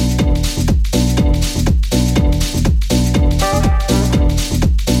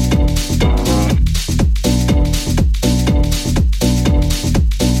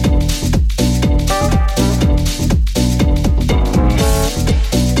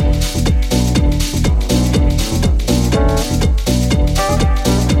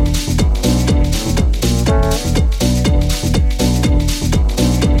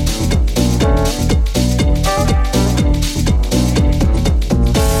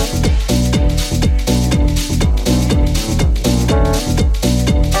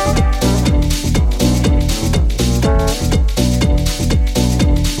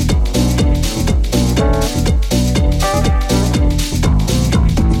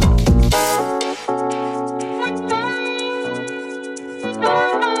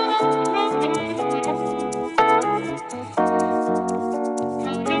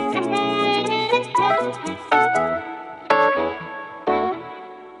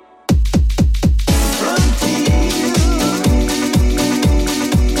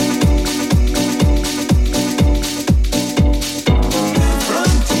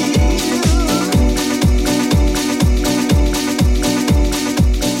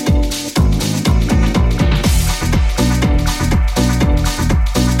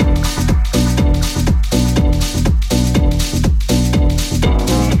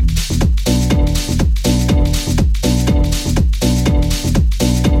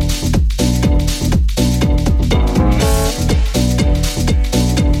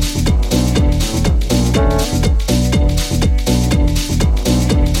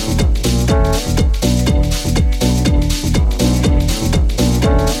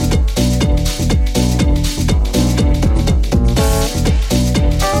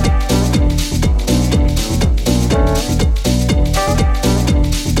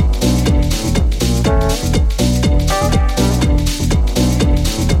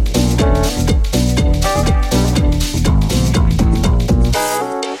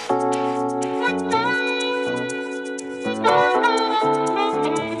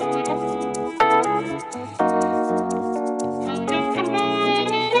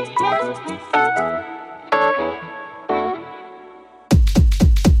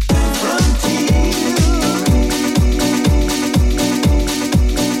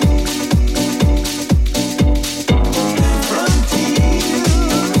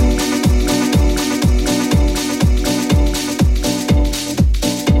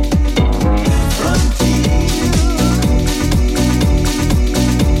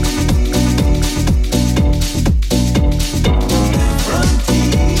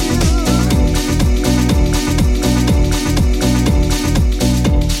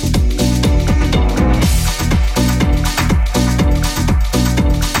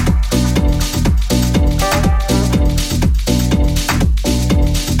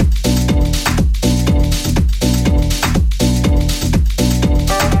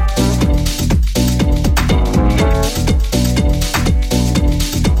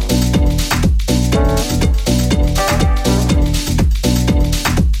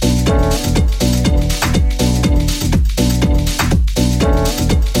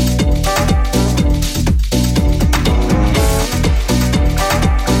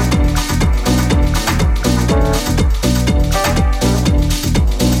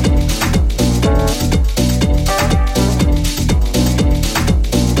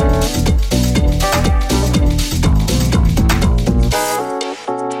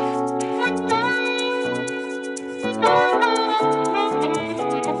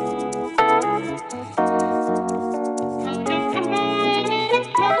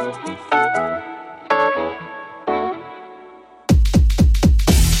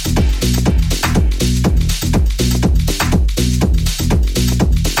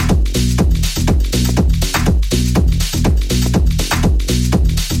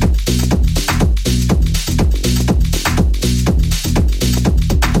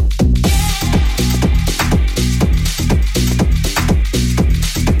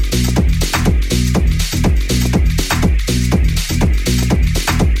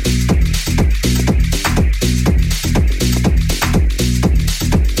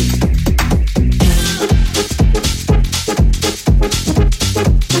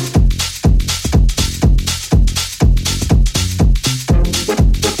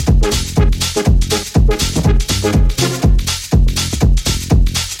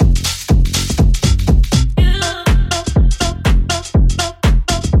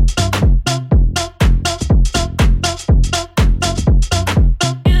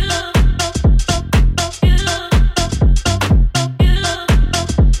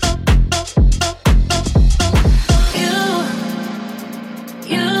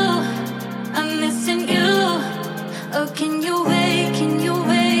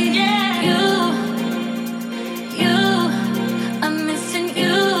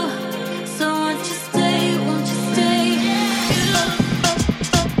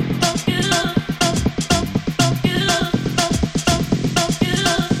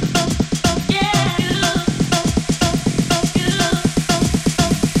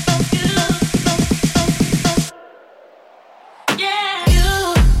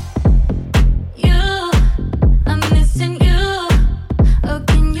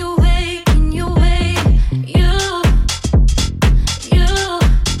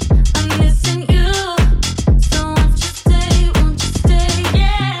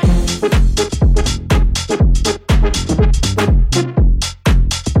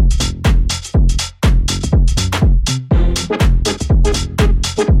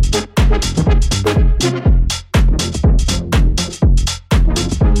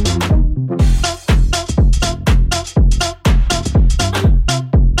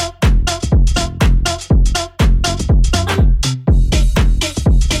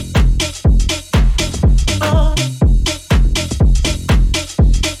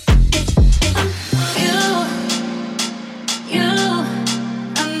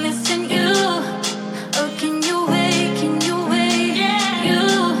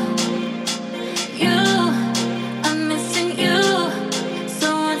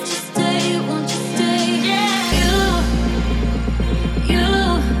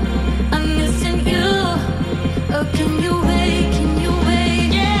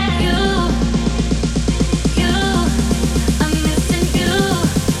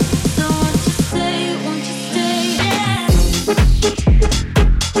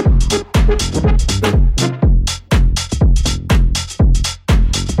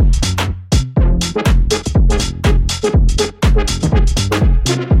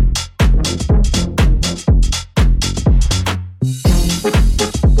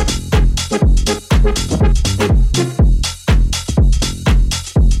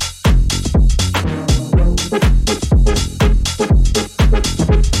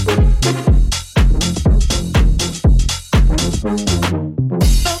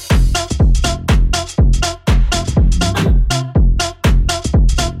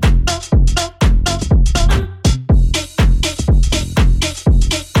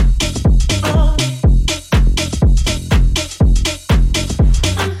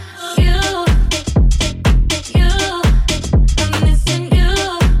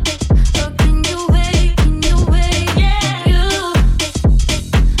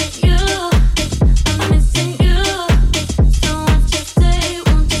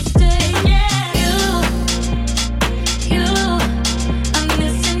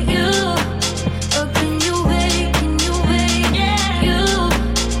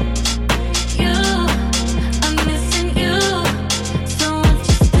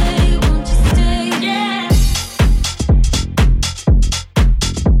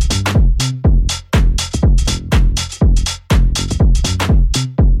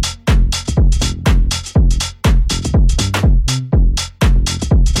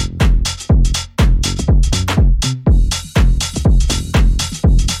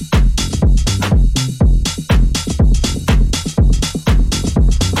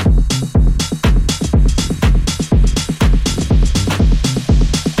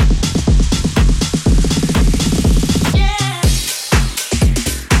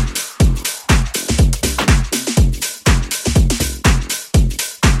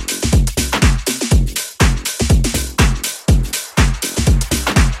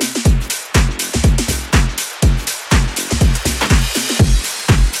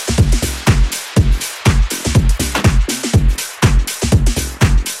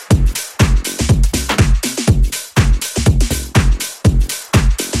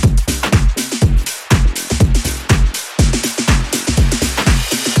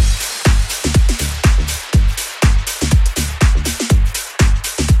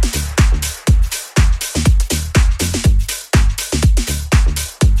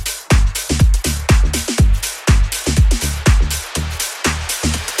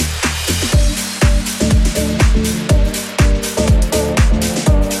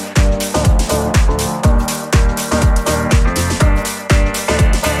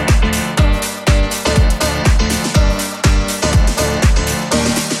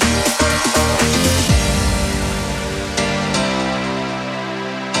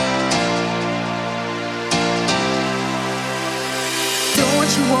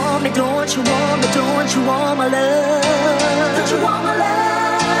 want me, don't you want me, don't you want my love? Don't you want my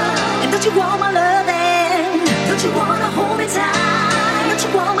love? And don't you want my loving? Don't you wanna hold me tight? Don't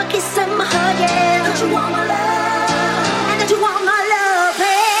you want my kiss and my hug? Yeah. Don't you want my love? And don't you want my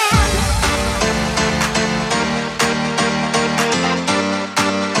loving?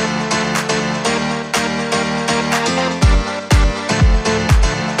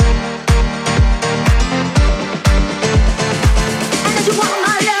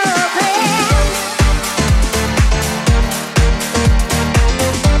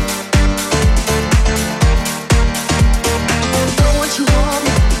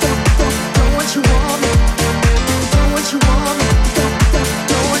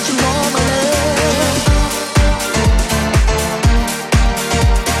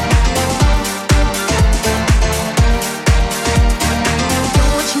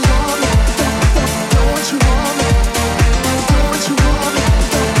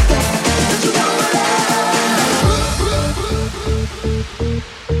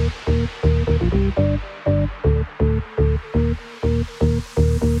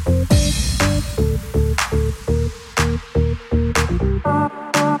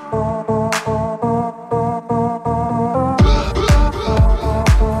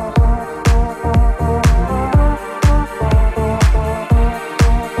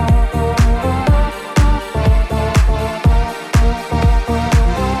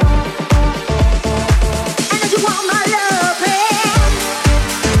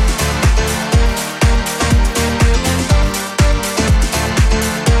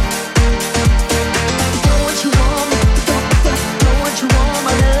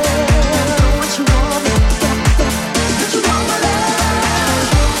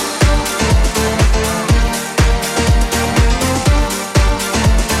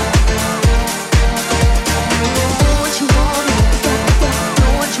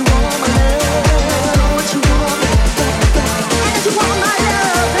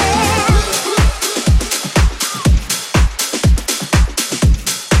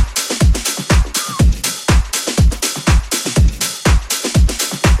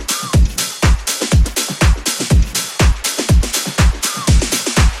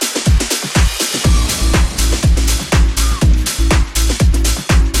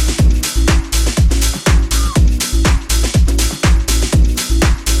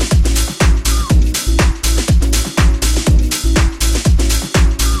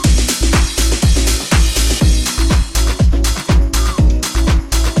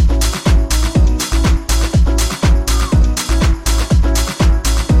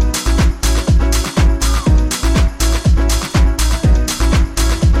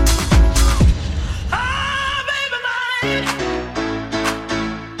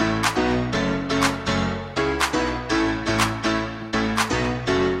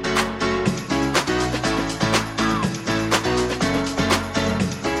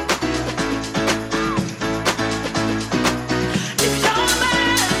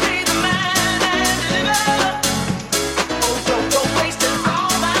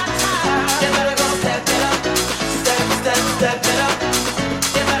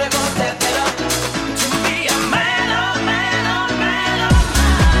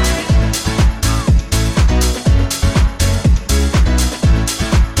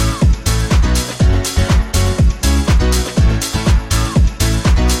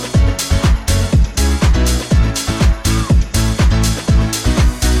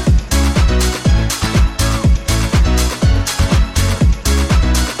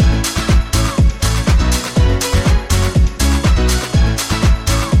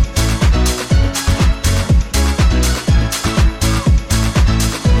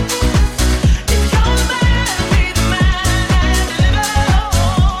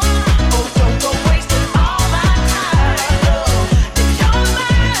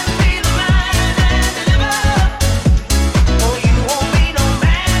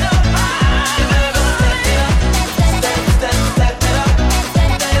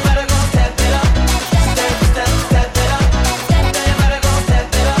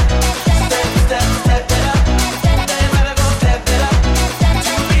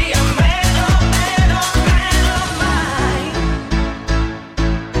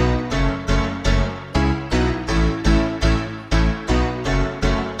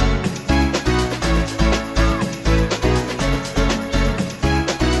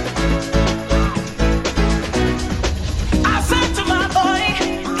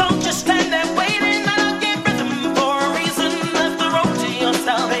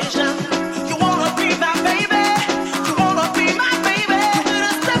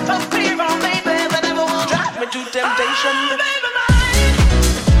 temptation. Baby,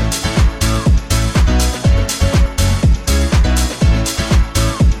 mine.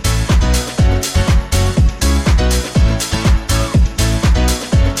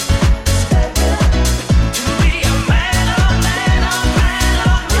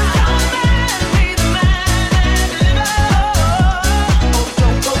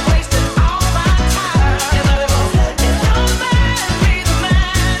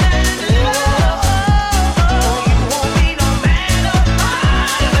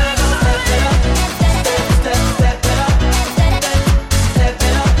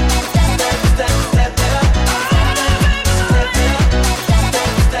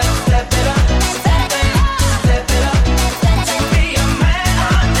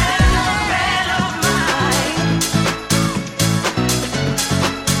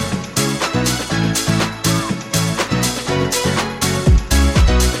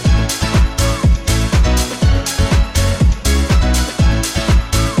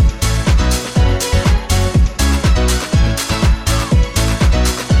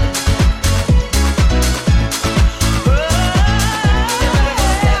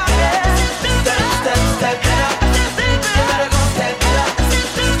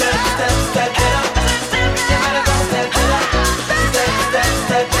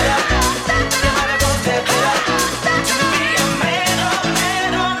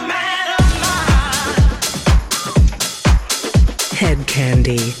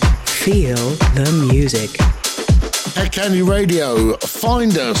 Hedkandi. Feel the music. Hedkandi Radio.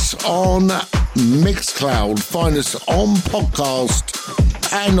 Find us on Mixcloud. Find us on podcast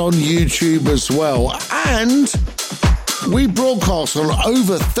and on YouTube as well. And we broadcast on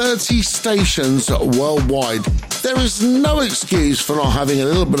over 30 stations worldwide. There is no excuse for not having a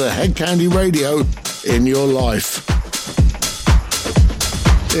little bit of Hedkandi Radio in your life.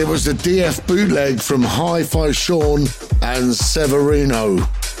 It was a DF bootleg from Hi-Fi Sean and Severino.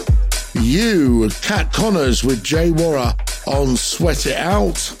 You, Kat Connors with Jay Warra on Sweat It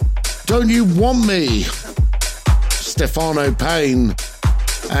Out. Don't You Want Me? Stefano Payne.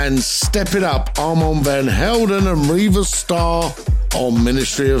 And Step It Up, Armand Van Helden and Reva Starr on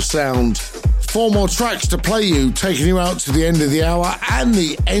Ministry of Sound. 4 more tracks to play you, taking you out to the end of the hour and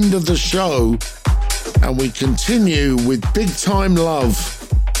the end of the show. And we continue with Big Time Love.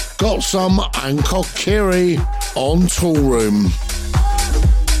 Got Some and Kokiri on Tool Room.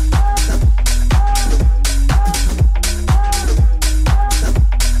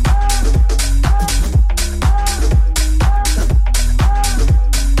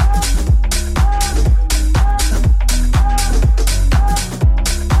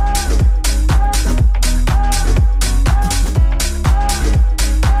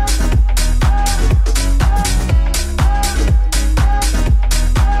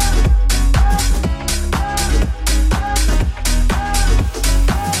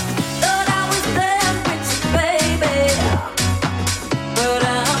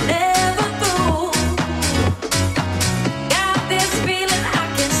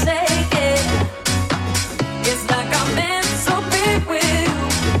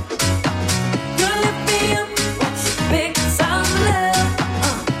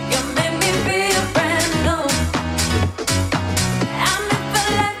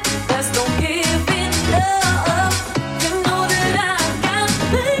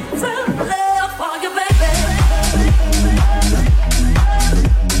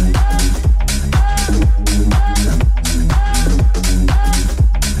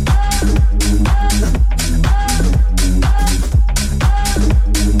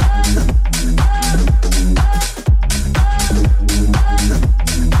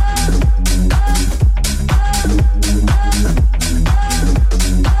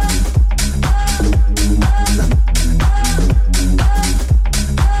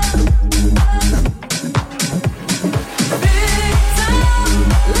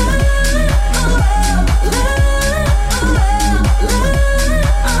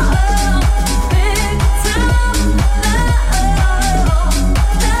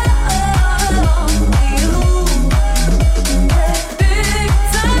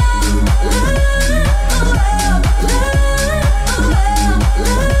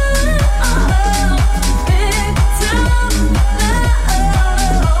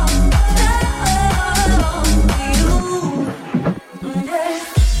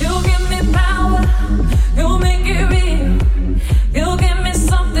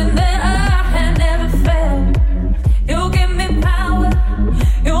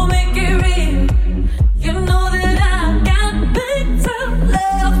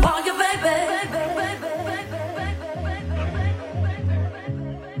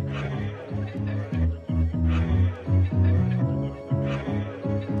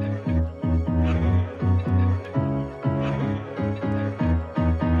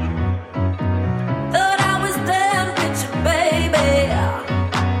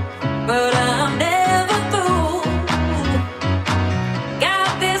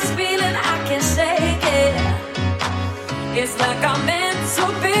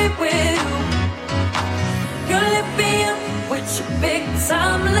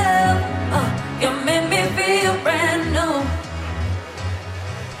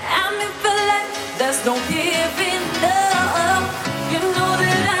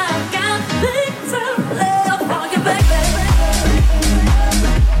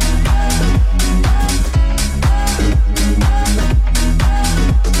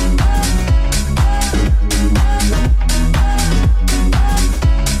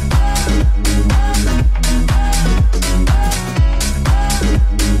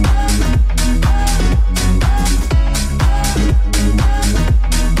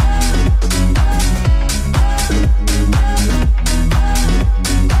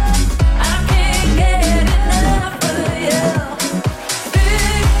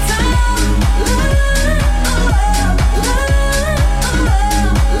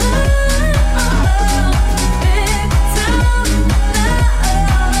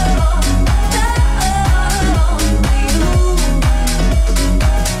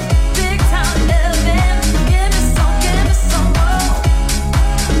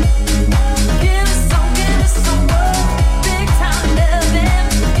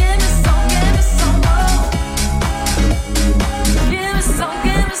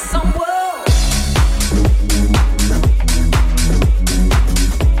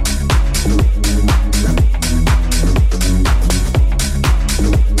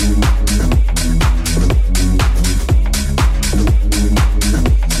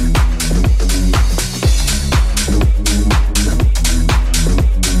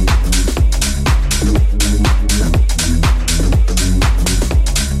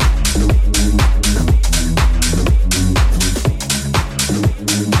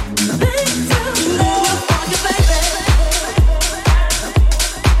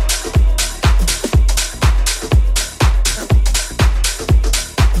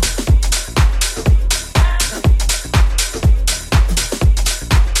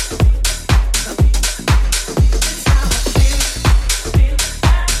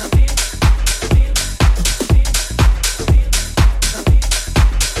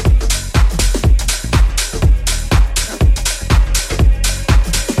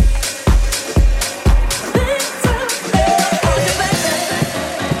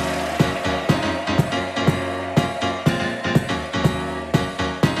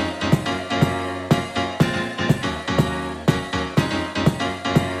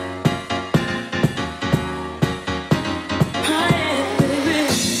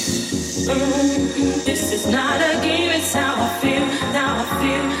 This is not a game, it's how I feel. Now I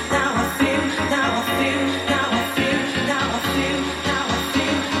feel, now I feel, now I feel, now I feel, now I feel, now I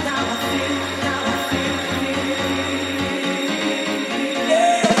feel, now I feel, now I feel.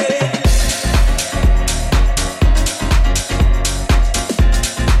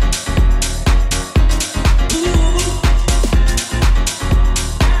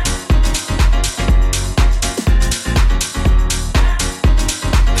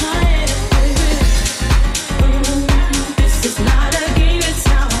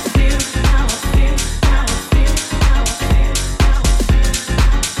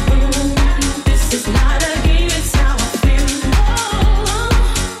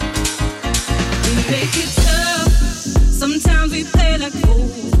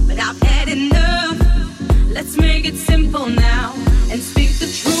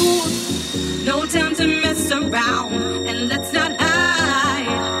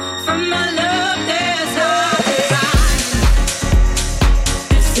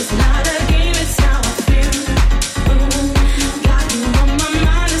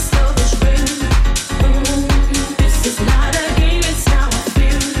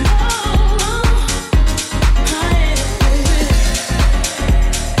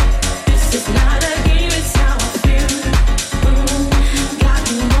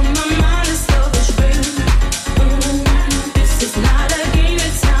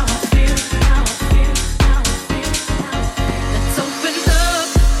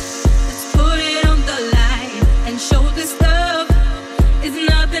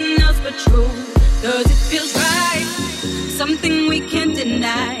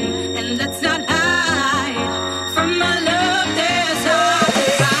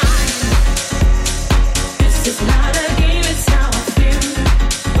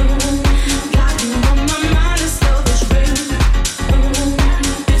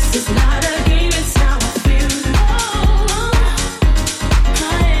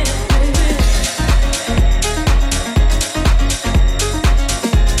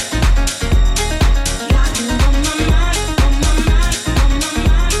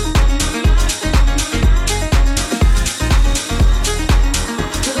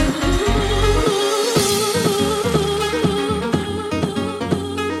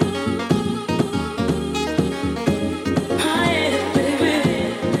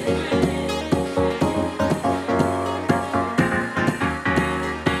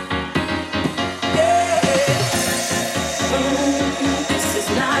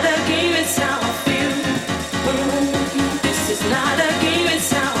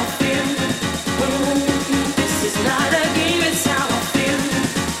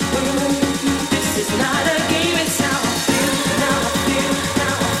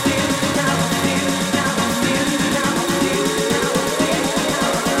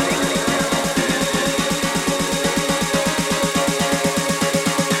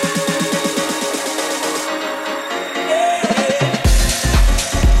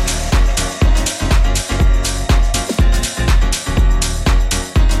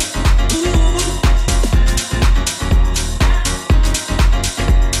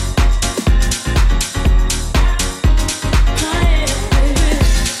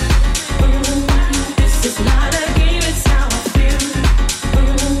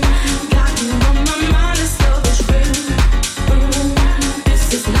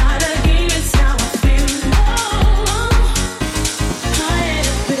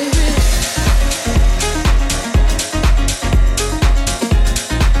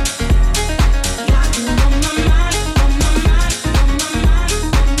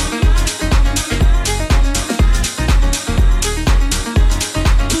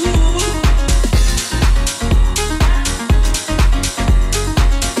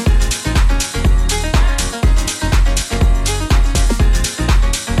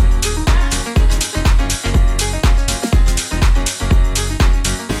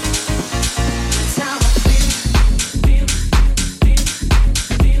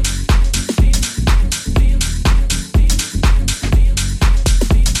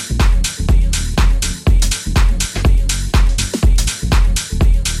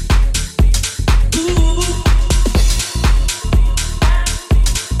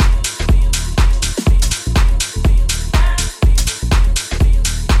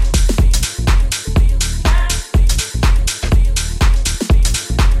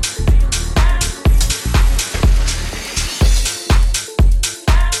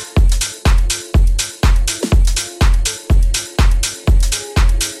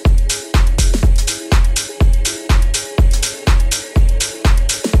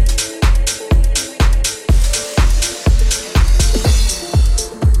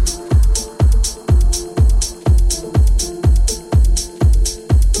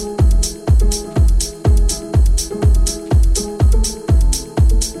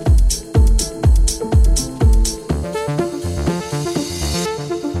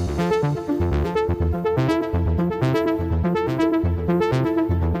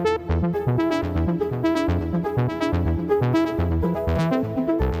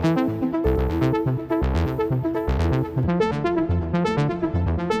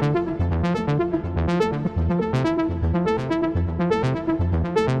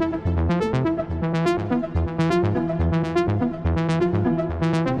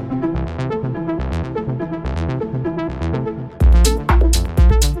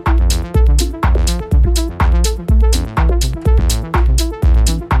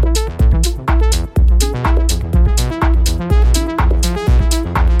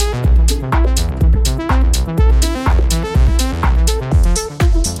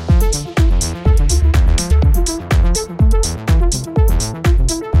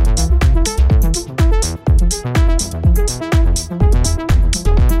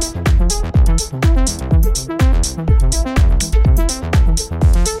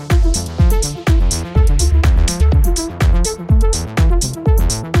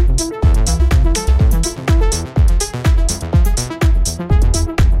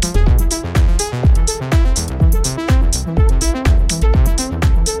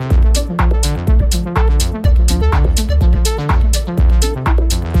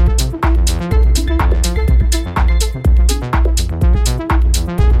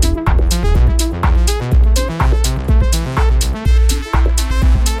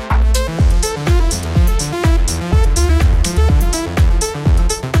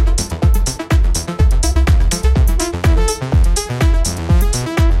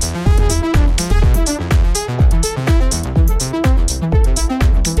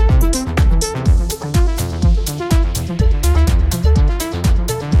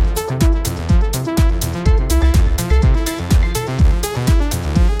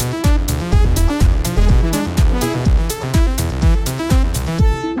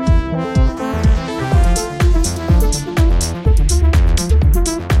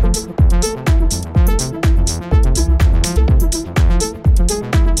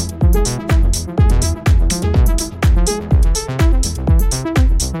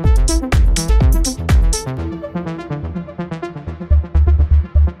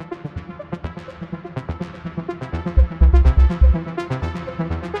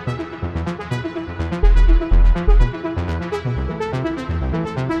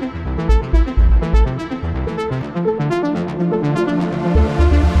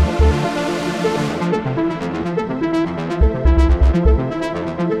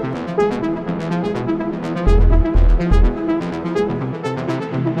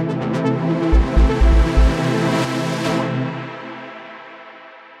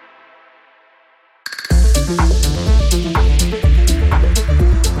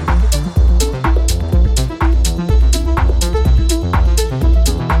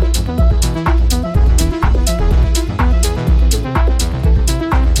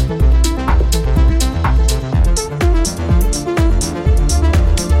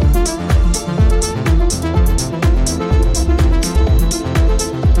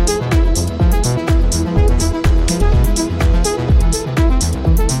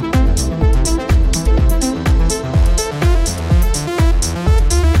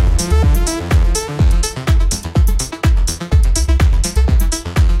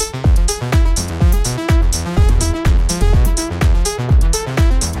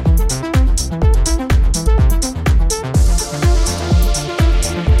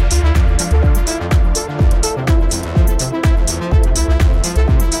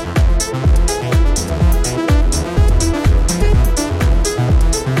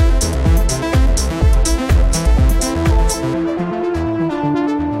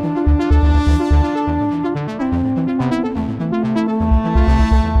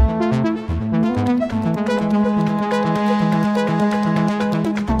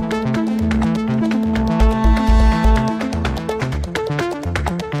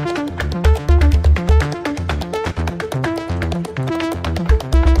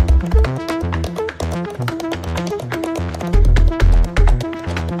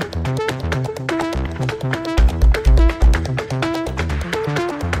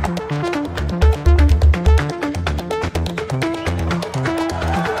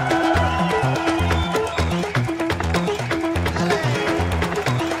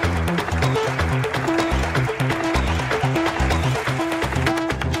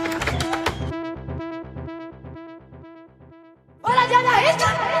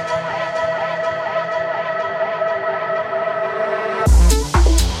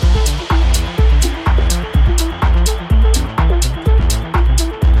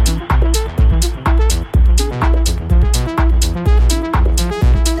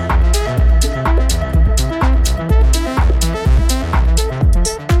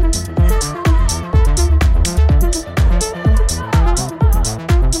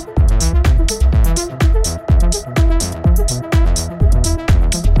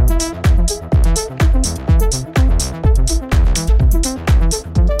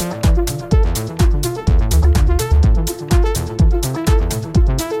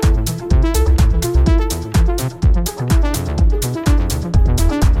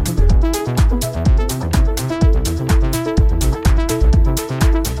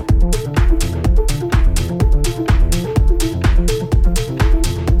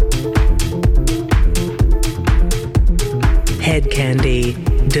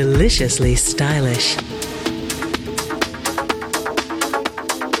 Hedkandi, deliciously stylish.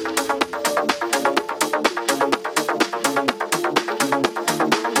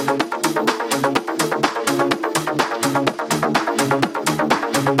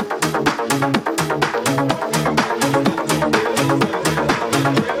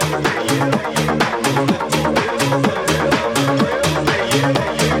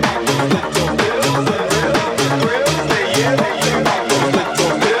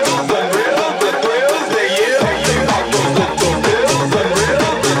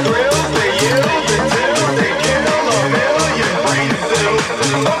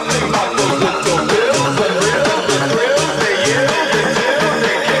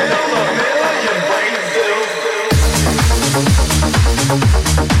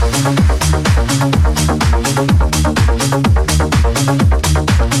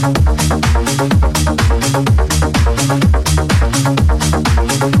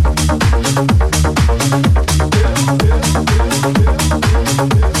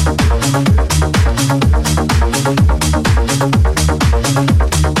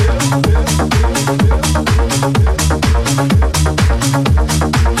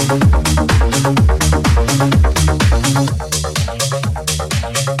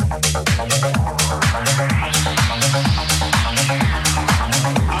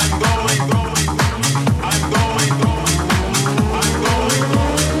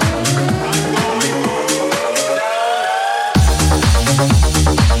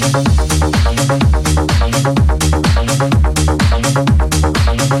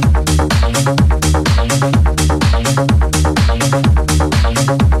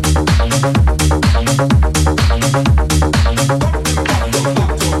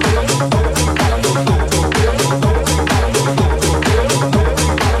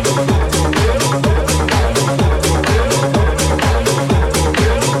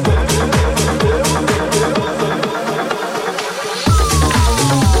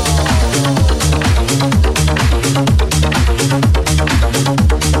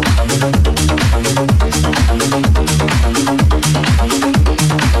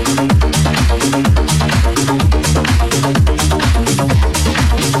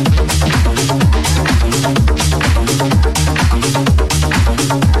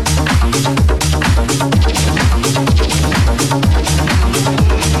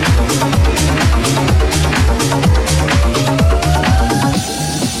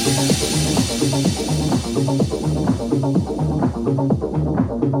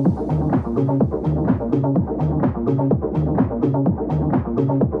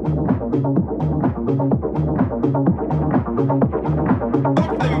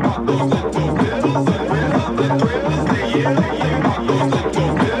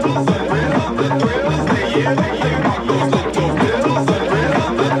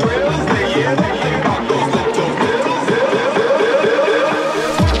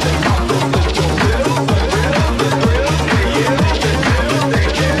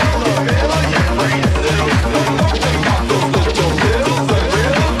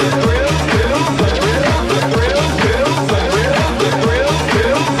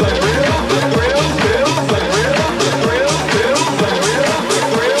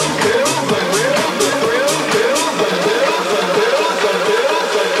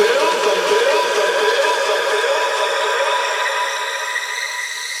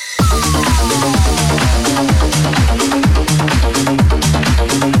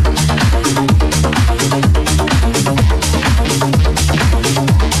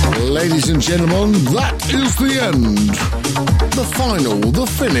 Gentlemen, that is the end. The final, the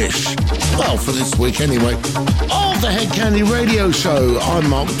finish. Well, for this week anyway. Of the Hedkandi Radio Show. I'm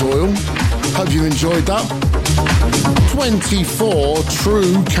Mark Doyle. Hope you enjoyed that. 24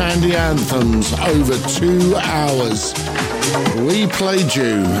 true Candy anthems over 2 hours. We played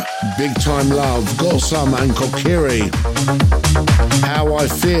you Big Time Love, Got Some and Kokiri. How I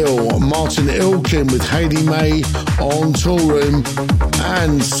Feel, Martin Ilkin with Hayley May on Toolroom,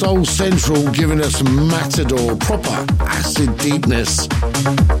 and Soul Central giving us Matador, proper acid deepness.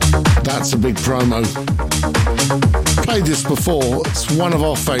 That's a big promo. Played this before, it's one of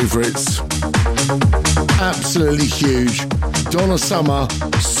our favourites. Absolutely huge. Donna Summer,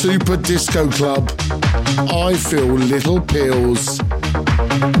 Super Disco Club, I Feel Little Pills.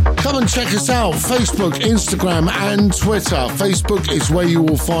 Come and check us out, Facebook, Instagram and Twitter. Facebook is where you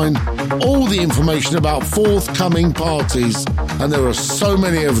will find all the information about forthcoming parties, and there are so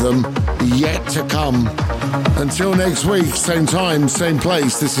many of them yet to come. Until next week, same time, same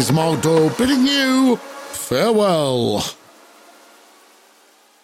place, this is Mark Doyle bidding you farewell.